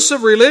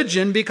exclusive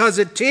religion because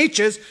it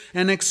teaches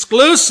an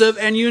exclusive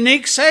and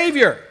unique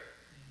Savior.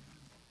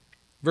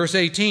 Verse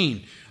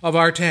 18 of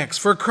our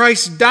text, for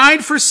Christ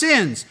died for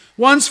sins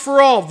once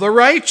for all, the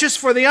righteous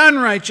for the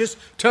unrighteous,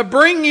 to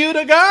bring you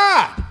to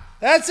God.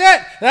 That's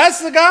it. That's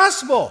the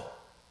gospel.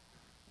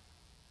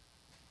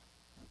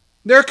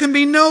 There can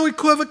be no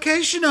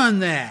equivocation on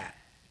that.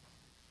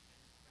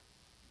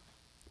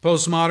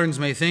 Postmoderns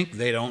may think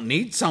they don't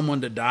need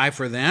someone to die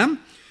for them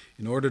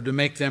in order to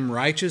make them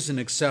righteous and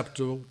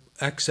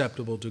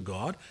acceptable to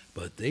God,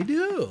 but they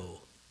do.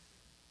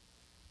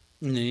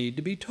 And they need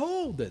to be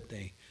told that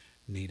they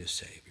need a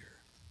Savior.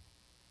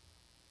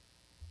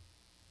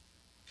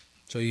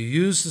 So you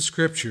use the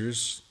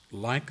scriptures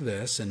like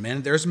this, and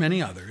there's many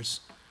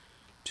others,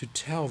 to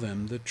tell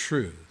them the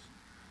truth.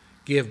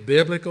 Give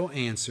biblical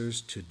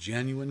answers to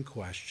genuine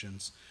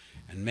questions,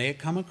 and may it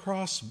come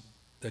across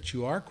that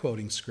you are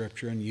quoting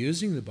Scripture and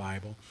using the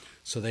Bible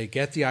so they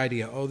get the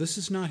idea, oh, this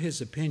is not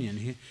his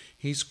opinion.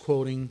 He's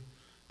quoting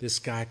this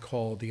guy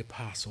called the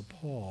Apostle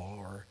Paul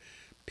or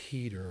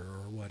Peter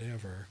or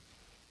whatever,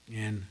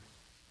 and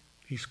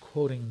he's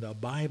quoting the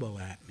Bible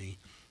at me,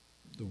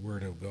 the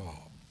Word of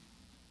God.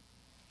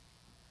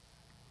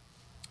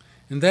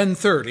 And then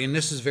thirdly, and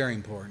this is very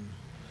important,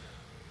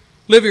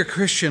 live your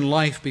Christian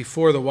life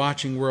before the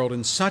watching world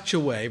in such a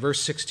way,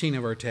 verse 16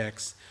 of our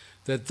text,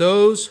 that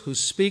those who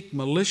speak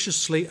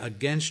maliciously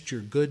against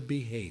your good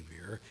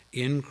behavior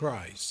in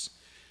Christ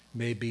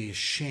may be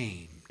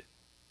ashamed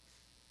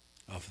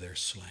of their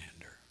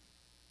slander.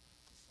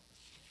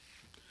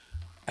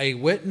 A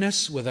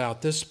witness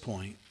without this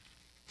point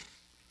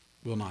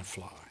will not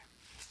fly.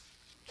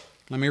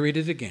 Let me read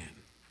it again.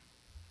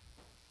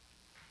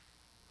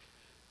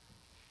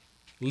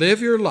 Live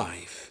your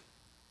life,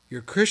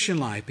 your Christian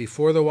life,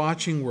 before the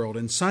watching world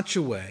in such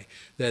a way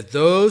that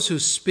those who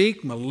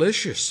speak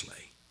maliciously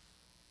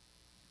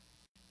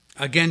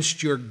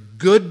against your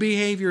good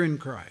behavior in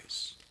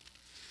Christ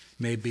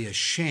may be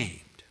ashamed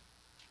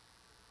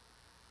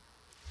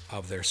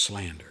of their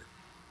slander.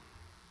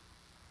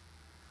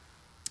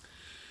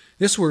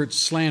 This word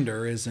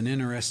slander is an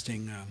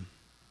interesting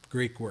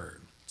Greek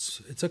word.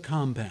 It's a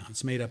compound.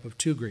 It's made up of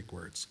two Greek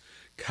words.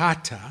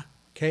 Kata,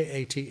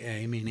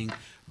 K-A-T-A, meaning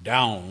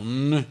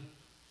down,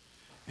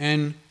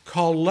 and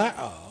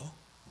kaleo,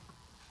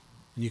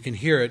 and you can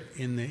hear it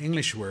in the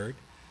English word,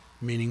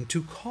 meaning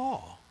to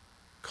call.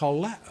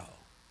 Kaleo.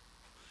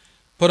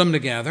 Put them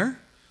together.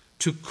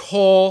 To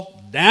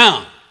call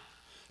down.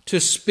 To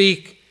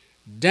speak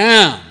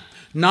down.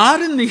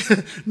 Not in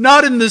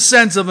the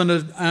sense of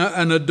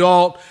an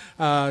adult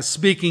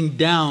speaking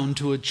down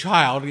to a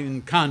child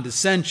in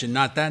condescension.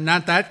 Not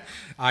that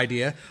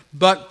idea.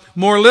 But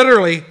more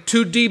literally,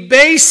 to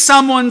debase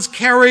someone's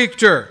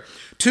character.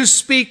 To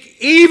speak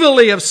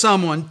evilly of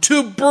someone.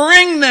 To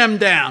bring them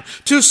down.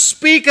 To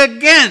speak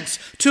against.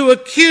 To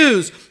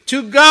accuse.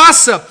 To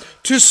gossip.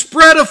 To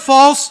spread a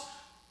false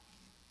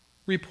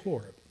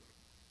report.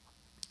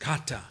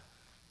 Kata,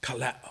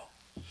 kaleo.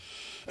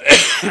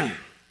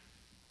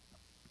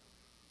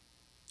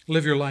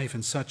 Live your life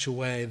in such a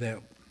way that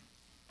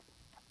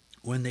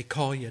when they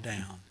call you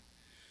down,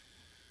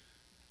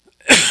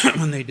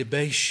 when they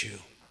debase you,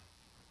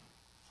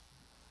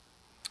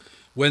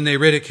 when they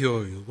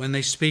ridicule you, when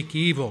they speak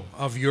evil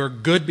of your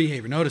good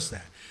behavior, notice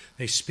that.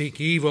 They speak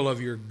evil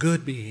of your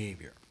good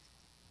behavior.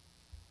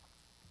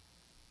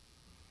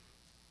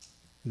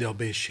 They'll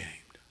be ashamed.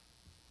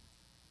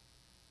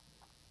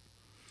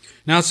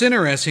 Now it's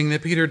interesting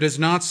that Peter does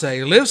not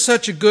say, live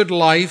such a good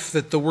life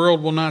that the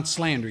world will not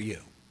slander you.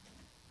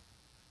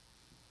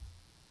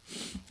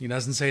 He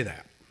doesn't say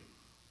that.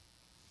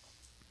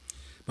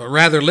 But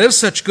rather, live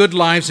such good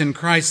lives in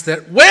Christ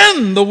that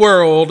when the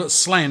world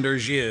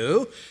slanders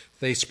you,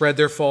 they spread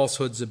their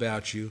falsehoods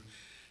about you,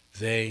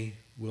 they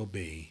will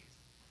be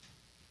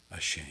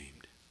ashamed.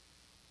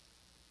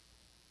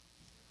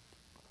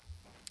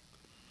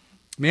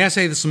 May I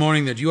say this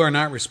morning that you are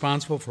not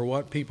responsible for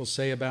what people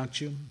say about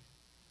you?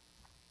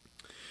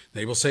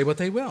 They will say what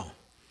they will.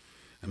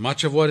 And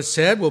much of what is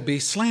said will be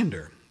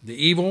slander. The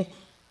evil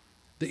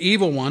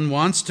one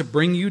wants to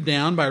bring you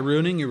down by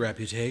ruining your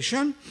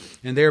reputation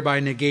and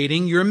thereby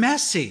negating your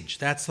message.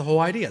 That's the whole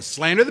idea.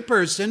 Slander the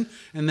person,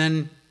 and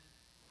then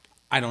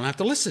I don't have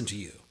to listen to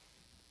you.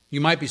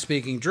 You might be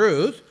speaking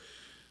truth,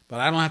 but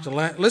I don't have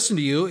to listen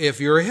to you if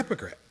you're a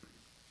hypocrite.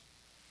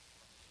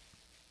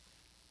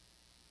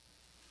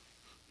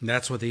 And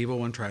that's what the evil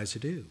one tries to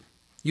do.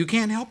 You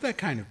can't help that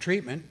kind of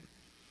treatment.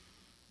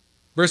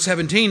 Verse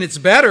 17, it's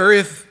better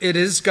if it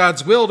is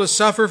God's will to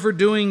suffer for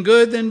doing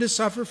good than to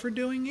suffer for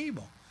doing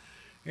evil.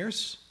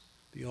 Here's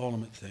the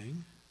ultimate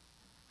thing.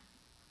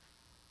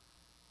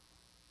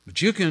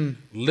 But you can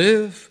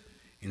live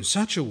in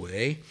such a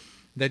way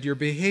that your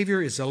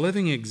behavior is a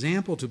living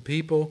example to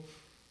people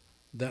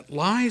that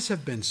lies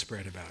have been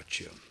spread about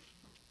you.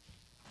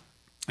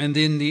 And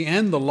in the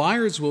end, the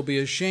liars will be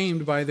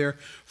ashamed by their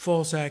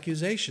false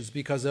accusations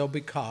because they'll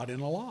be caught in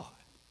a lie.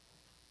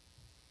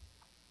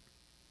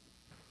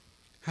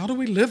 How do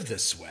we live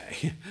this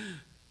way?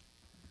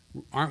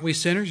 Aren't we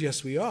sinners?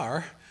 Yes, we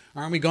are.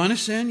 Aren't we going to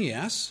sin?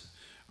 Yes.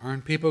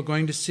 Aren't people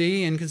going to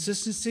see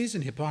inconsistencies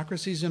and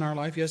hypocrisies in our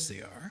life? Yes,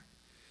 they are.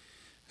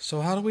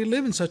 So how do we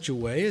live in such a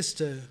way as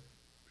to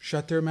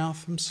shut their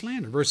mouth from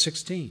slander? Verse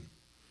 16.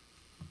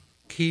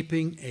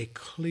 Keeping a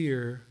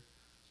clear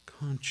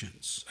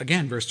conscience.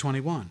 Again, verse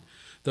 21.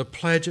 The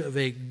pledge of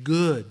a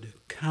good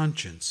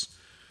conscience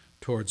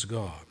towards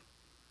God.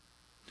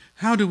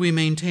 How do we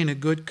maintain a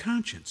good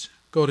conscience?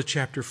 Go to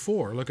chapter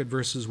 4. Look at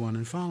verses 1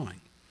 and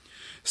following.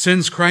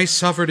 Since Christ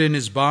suffered in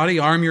his body,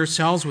 arm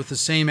yourselves with the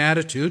same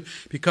attitude,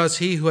 because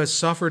he who has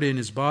suffered in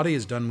his body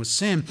is done with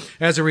sin.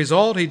 As a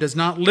result, he does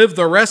not live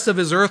the rest of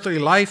his earthly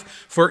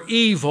life for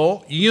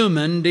evil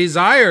human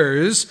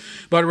desires,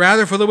 but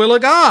rather for the will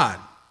of God.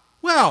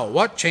 Well,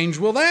 what change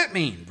will that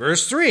mean?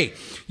 Verse 3,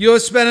 you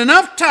have spent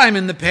enough time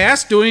in the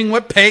past doing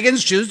what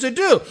pagans choose to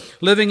do,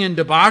 living in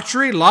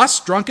debauchery,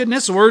 lust,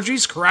 drunkenness,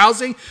 orgies,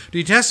 carousing,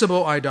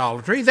 detestable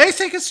idolatry. They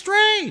think it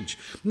strange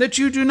that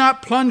you do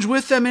not plunge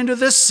with them into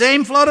this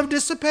same flood of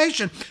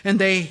dissipation, and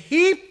they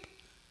heap,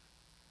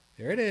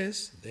 there it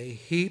is, they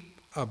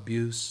heap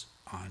abuse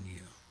on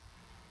you.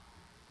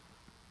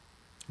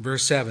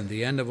 Verse 7,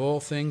 the end of all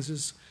things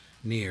is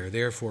near,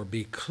 therefore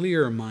be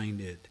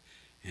clear-minded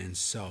and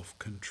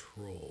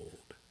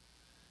self-controlled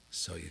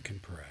so you can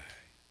pray.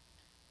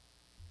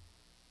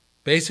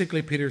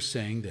 Basically, Peter's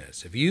saying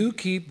this: if you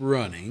keep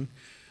running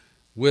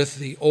with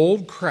the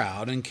old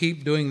crowd and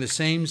keep doing the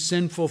same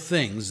sinful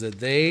things that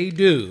they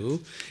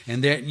do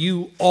and that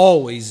you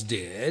always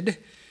did,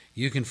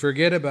 you can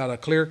forget about a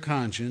clear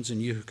conscience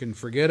and you can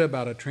forget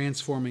about a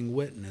transforming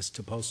witness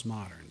to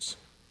postmoderns.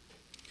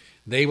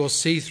 They will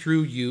see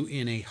through you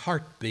in a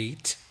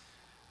heartbeat,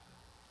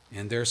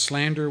 and their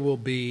slander will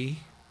be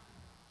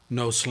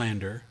no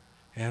slander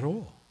at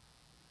all.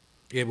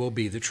 It will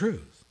be the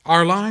truth.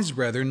 Our lives,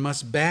 brethren,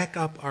 must back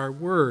up our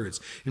words.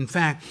 In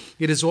fact,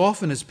 it is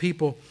often as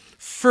people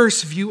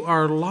first view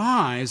our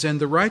lives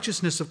and the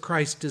righteousness of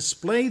Christ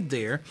displayed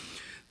there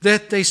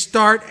that they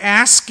start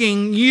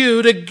asking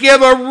you to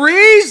give a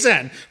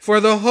reason for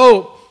the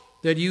hope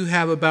that you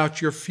have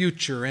about your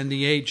future and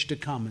the age to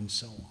come and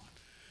so on.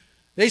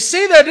 They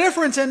see the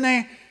difference and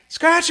they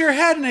scratch their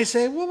head and they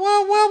say,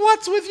 well,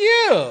 what's with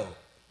you?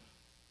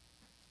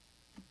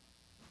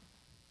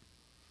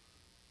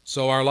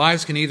 So our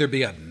lives can either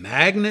be a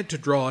magnet to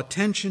draw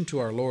attention to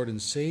our Lord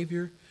and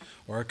Savior,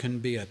 or it can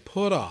be a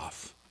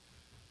put-off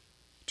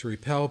to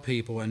repel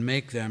people and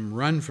make them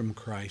run from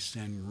Christ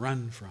and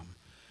run from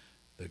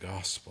the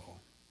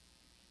gospel.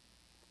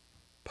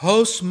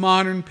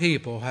 Postmodern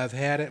people have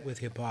had it with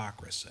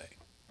hypocrisy.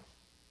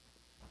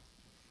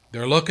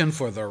 They're looking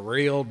for the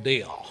real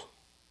deal,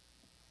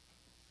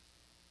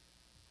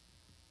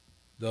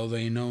 though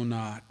they know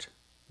not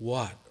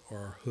what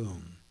or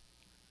whom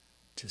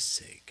to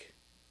seek.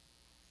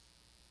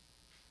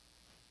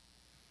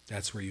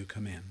 That's where you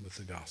come in with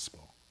the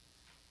gospel.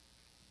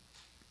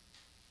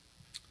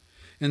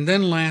 And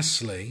then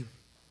lastly,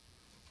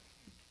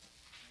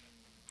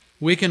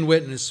 we can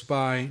witness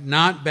by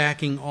not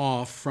backing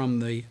off from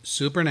the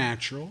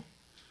supernatural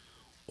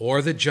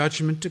or the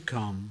judgment to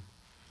come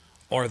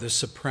or the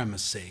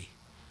supremacy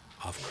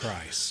of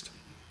Christ.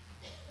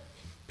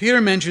 Peter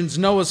mentions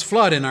Noah's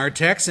flood in our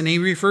text, and he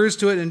refers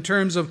to it in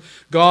terms of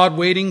God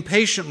waiting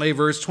patiently,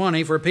 verse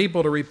 20, for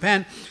people to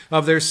repent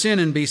of their sin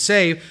and be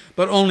saved.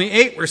 But only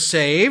 8 were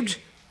saved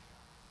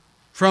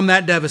from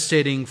that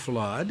devastating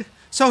flood.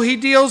 So he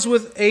deals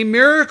with a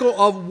miracle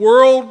of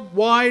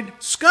worldwide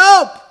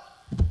scope.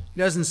 He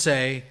doesn't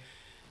say,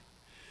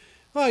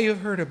 well,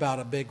 you've heard about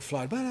a big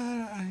flood, but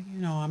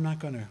I'm not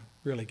going to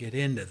really get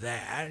into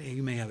that.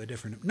 You may have a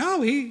different...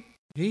 No, he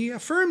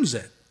affirms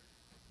it.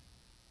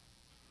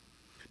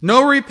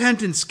 No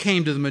repentance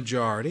came to the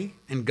majority,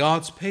 and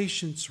God's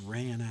patience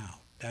ran out.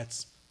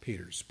 That's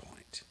Peter's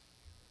point.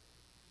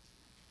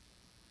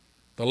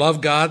 The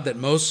love God that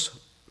most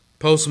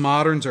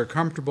postmoderns are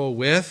comfortable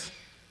with,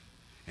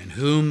 and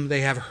whom they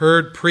have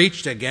heard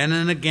preached again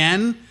and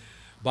again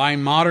by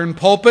modern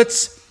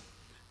pulpits,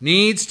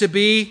 needs to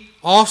be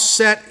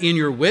offset in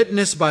your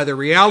witness by the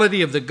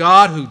reality of the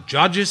God who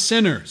judges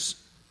sinners.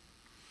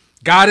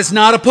 God is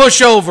not a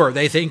pushover.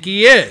 They think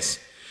he is.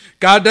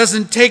 God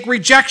doesn't take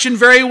rejection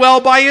very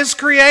well by his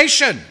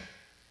creation.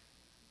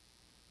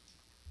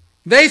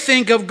 They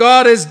think of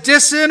God as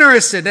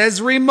disinterested,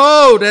 as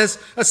remote, as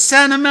a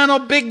sentimental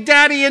big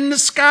daddy in the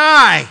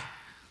sky.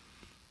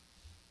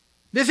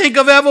 They think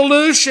of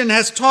evolution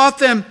has taught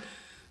them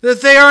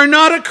that they are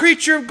not a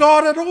creature of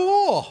God at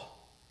all.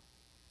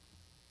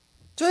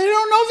 So they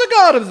don't know the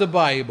God of the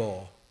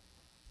Bible.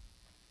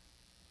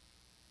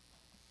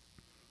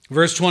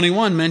 Verse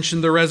 21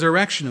 mentioned the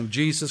resurrection of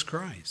Jesus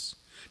Christ.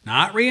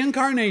 Not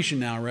reincarnation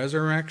now,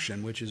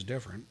 resurrection, which is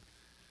different.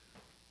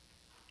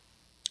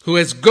 Who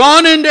has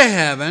gone into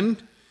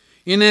heaven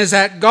and is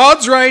at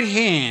God's right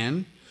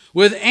hand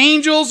with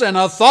angels and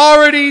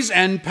authorities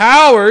and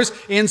powers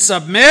in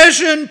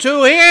submission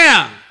to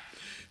him.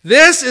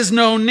 This is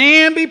no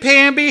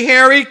namby-pamby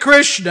Hare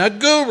Krishna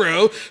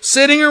guru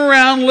sitting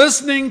around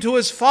listening to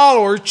his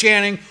followers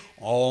chanting,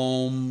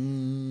 Om,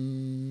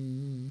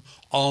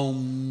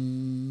 Om.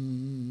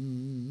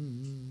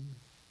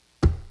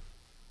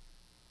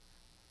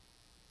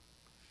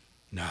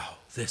 No,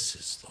 this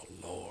is the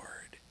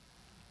Lord,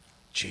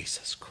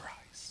 Jesus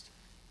Christ.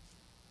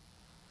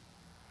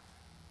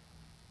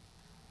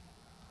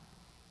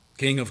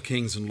 King of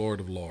kings and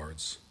Lord of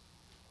lords,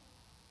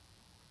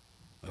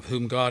 of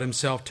whom God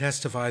himself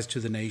testifies to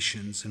the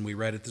nations, and we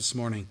read it this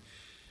morning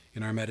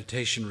in our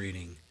meditation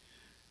reading.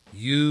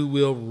 You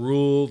will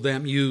rule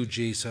them, you,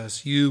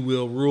 Jesus, you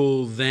will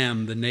rule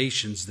them, the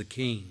nations, the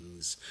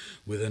kings,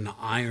 with an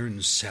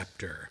iron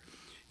scepter.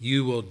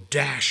 You will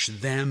dash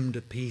them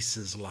to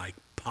pieces like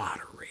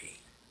pottery.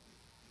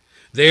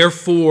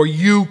 Therefore,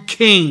 you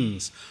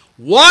kings,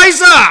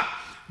 wise up!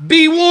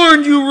 Be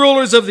warned, you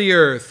rulers of the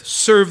earth.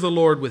 Serve the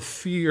Lord with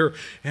fear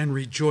and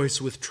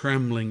rejoice with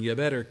trembling. You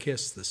better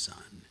kiss the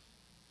Son.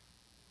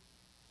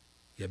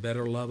 You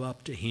better love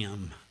up to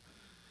him,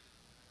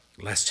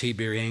 lest he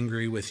be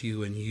angry with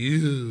you and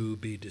you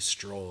be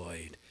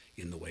destroyed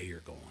in the way you're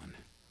going.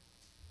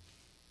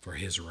 For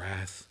his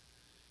wrath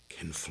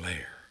can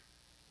flare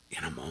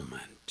in a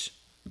moment.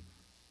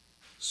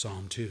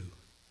 Psalm 2,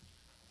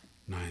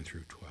 9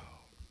 through 12.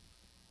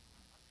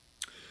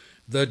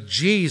 The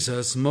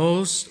Jesus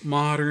most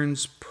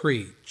moderns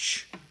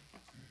preach,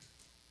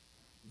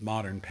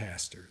 modern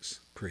pastors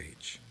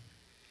preach,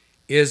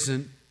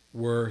 isn't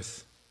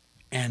worth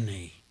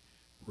any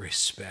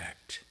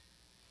respect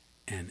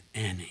and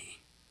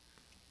any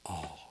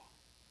awe.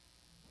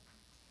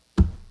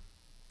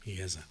 He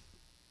isn't.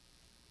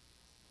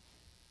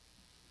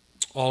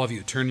 All of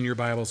you, turn in your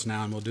Bibles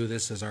now, and we'll do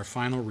this as our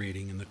final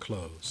reading in the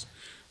close.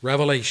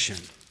 Revelation,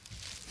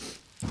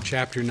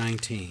 chapter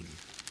 19.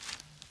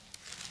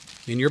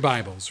 In your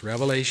Bibles,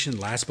 Revelation,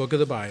 last book of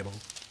the Bible,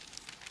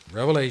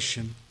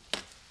 Revelation,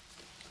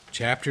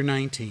 chapter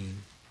 19.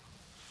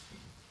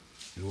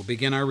 And we'll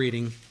begin our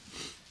reading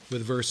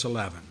with verse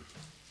 11.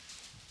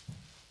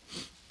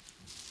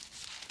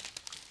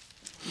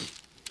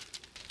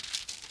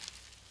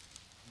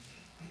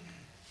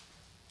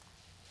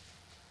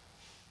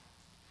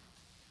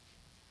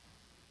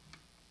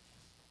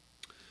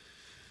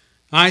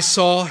 I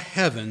saw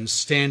heaven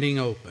standing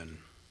open,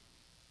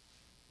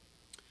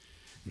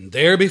 and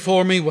there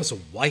before me was a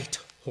white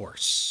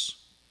horse,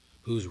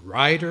 whose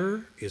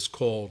rider is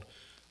called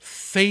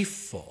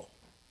Faithful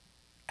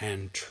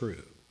and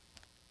True.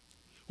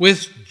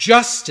 With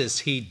justice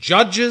he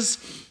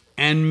judges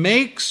and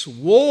makes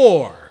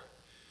war.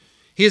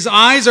 His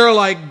eyes are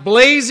like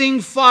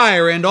blazing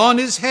fire, and on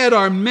his head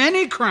are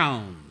many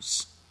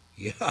crowns.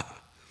 Yeah.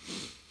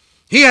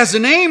 He has a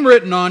name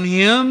written on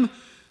him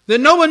that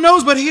no one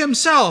knows but he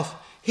himself.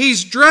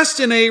 He's dressed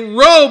in a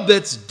robe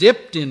that's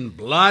dipped in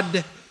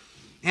blood,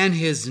 and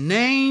his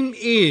name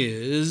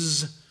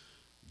is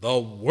the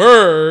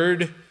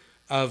Word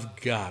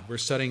of God. We're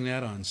studying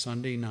that on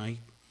Sunday night.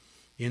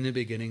 In the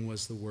beginning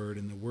was the Word,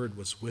 and the Word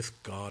was with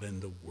God,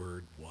 and the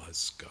Word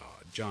was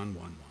God. John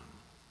 1:1.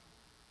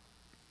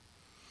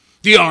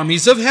 The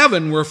armies of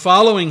heaven were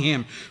following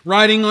him,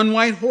 riding on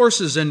white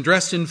horses and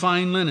dressed in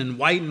fine linen,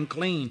 white and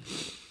clean.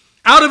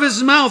 Out of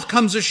his mouth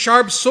comes a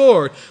sharp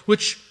sword,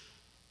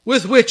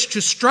 with which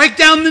to strike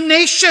down the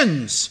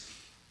nations.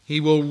 He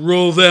will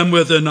rule them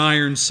with an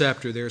iron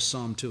scepter. There's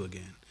Psalm 2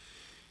 again.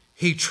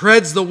 He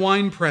treads the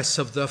winepress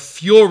of the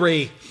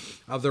fury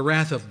of the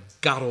wrath of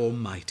God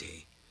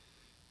Almighty.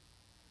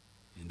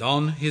 And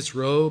on his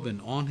robe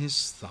and on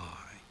his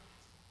thigh,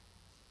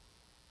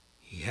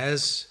 he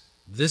has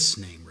this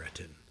name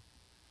written: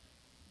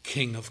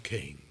 King of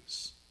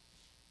Kings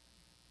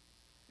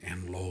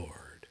and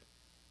Lord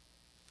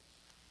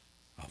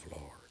of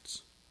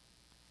Lords.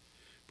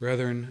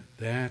 Brethren,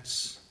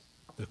 that's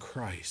the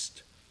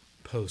Christ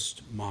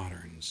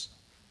postmoderns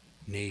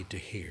need to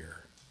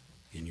hear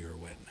in your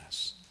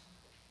witness.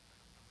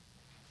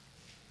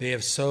 They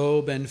have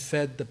so been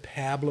fed the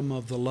pablum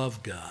of the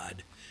love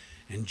God,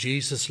 and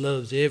Jesus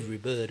loves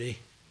everybody.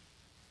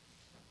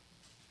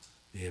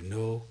 They have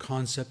no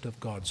concept of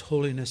God's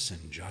holiness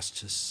and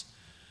justice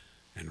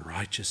and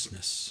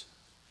righteousness.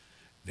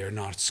 They're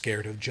not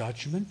scared of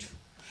judgment,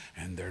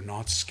 and they're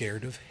not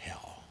scared of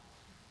hell,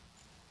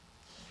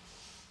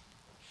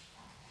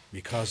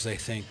 because they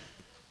think,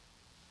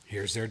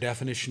 here's their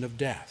definition of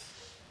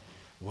death: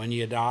 when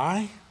you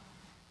die,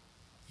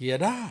 you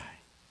die.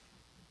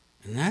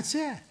 And that's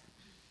it.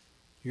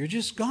 You're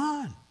just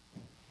gone.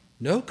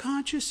 No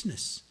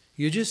consciousness.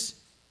 You just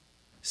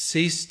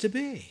cease to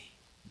be.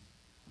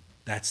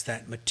 That's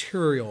that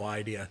material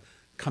idea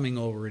coming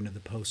over into the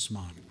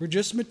postmodern. We're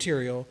just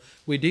material.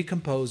 We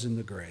decompose in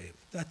the grave.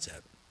 That's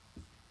it.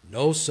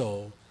 No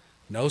soul,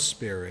 no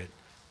spirit,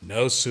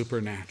 no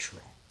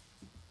supernatural.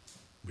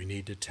 We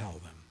need to tell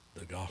them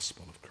the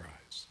gospel of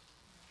Christ.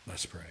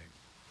 Let's pray.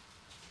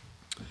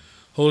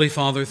 Holy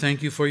Father,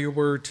 thank you for your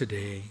word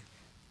today.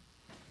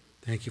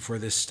 Thank you for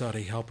this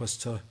study. Help us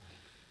to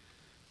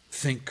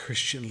think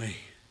Christianly,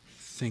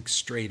 think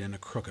straight in a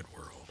crooked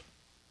world.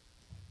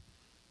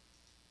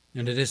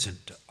 And it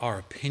isn't our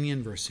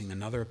opinion versus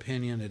another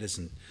opinion. It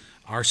isn't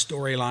our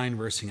storyline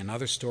versus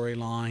another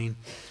storyline.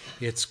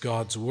 It's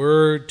God's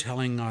word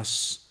telling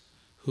us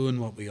who and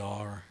what we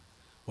are,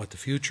 what the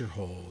future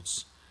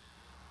holds,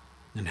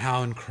 and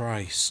how in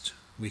Christ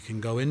we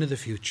can go into the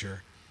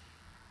future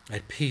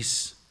at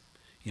peace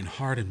in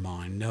heart and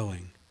mind,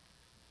 knowing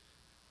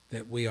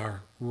that we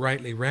are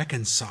rightly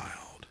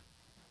reconciled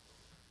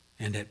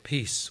and at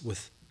peace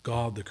with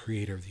God, the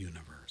creator of the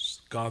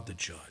universe, God the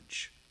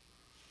judge.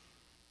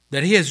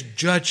 That he has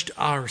judged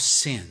our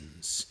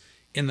sins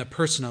in the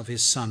person of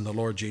his Son, the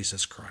Lord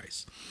Jesus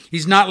Christ.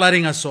 He's not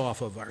letting us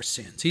off of our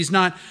sins. He's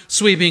not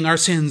sweeping our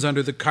sins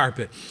under the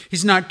carpet.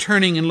 He's not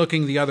turning and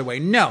looking the other way.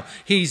 No,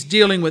 he's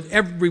dealing with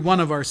every one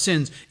of our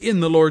sins in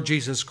the Lord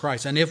Jesus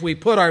Christ. And if we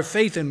put our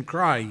faith in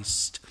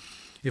Christ,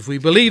 if we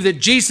believe that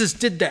Jesus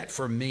did that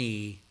for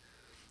me,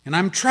 and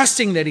I'm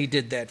trusting that he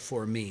did that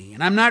for me,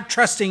 and I'm not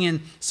trusting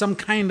in some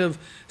kind of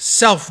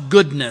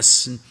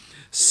self-goodness and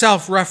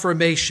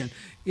self-reformation.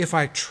 If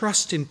I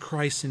trust in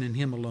Christ and in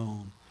him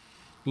alone,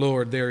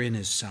 Lord, therein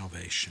is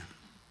salvation.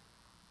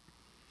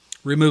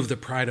 Remove the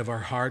pride of our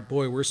heart.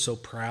 Boy, we're so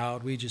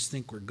proud. We just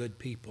think we're good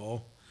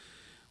people.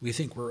 We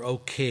think we're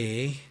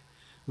okay.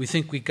 We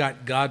think we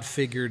got God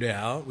figured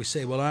out. We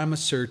say, well, I'm a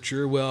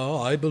searcher. Well,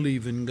 I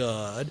believe in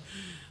God.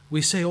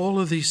 We say all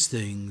of these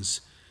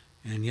things,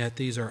 and yet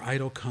these are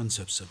idle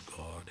concepts of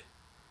God.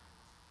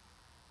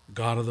 The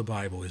God of the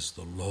Bible is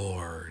the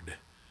Lord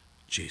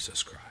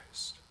Jesus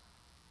Christ.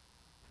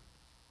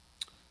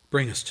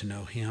 Bring us to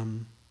know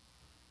him.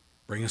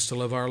 Bring us to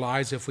live our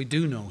lives, if we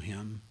do know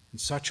him, in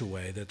such a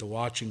way that the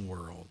watching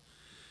world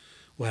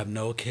will have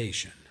no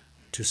occasion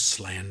to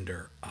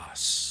slander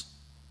us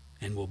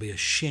and will be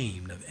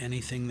ashamed of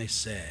anything they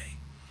say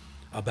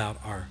about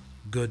our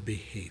good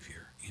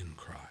behavior in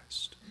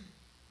Christ.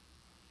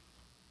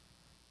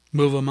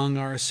 Move among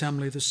our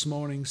assembly this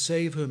morning.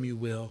 Save whom you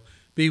will.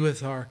 Be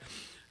with our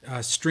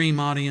stream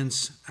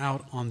audience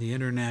out on the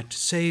internet.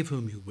 Save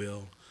whom you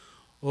will.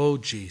 Oh,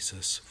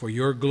 Jesus, for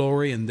your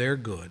glory and their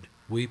good,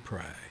 we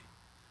pray.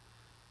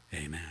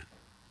 Amen.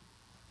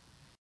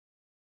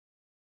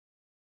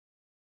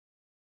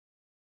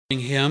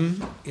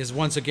 Hymn is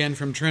once again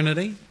from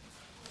Trinity.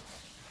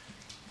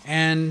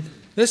 And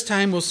this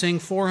time we'll sing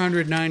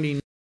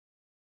 499.